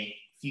semi,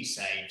 few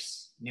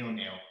saves, 0-0.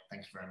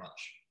 Thank you very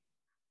much.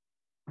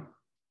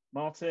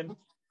 Martin?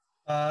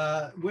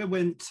 We'll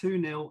win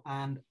 2-0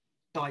 and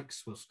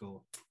Dykes will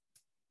score.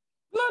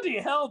 Bloody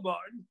hell,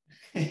 Martin.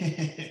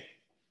 You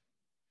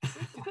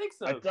think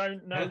so? I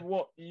don't know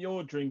what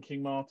you're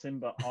drinking, Martin,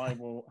 but I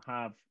will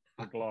have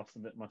a glass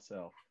of it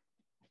myself.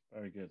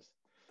 Very good.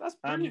 That's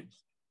brilliant.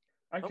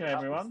 Okay,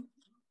 everyone.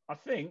 I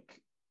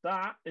think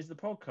that is the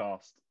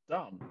podcast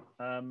done.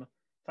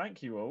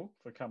 Thank you all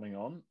for coming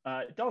on.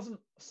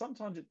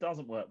 Sometimes it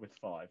doesn't work with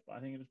 5, but I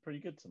think it was pretty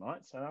good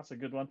tonight, so that's a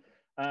good one.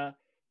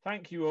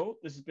 Thank you all.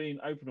 This has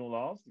been Open All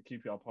R's, the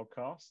QPR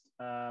podcast.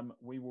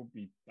 We will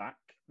be back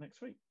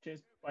next week.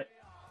 Cheers. Bye.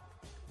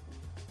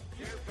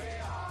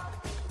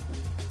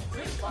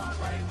 Brisbane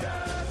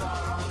Rangers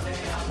are on the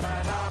up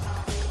and up.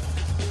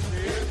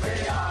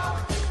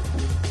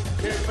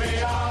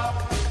 QPR,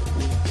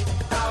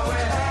 now we're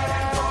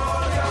heading for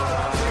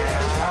Europe.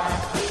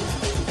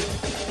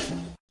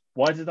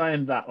 Why did I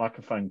end that like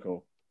a phone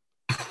call?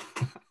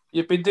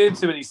 You've been doing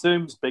too many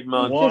Zooms, big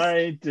man.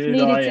 Why did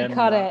Needed I to end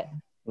cut that it.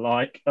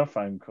 like a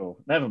phone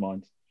call? Never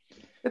mind.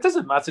 It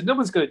doesn't matter. No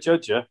one's going to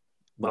judge you.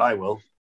 But I will.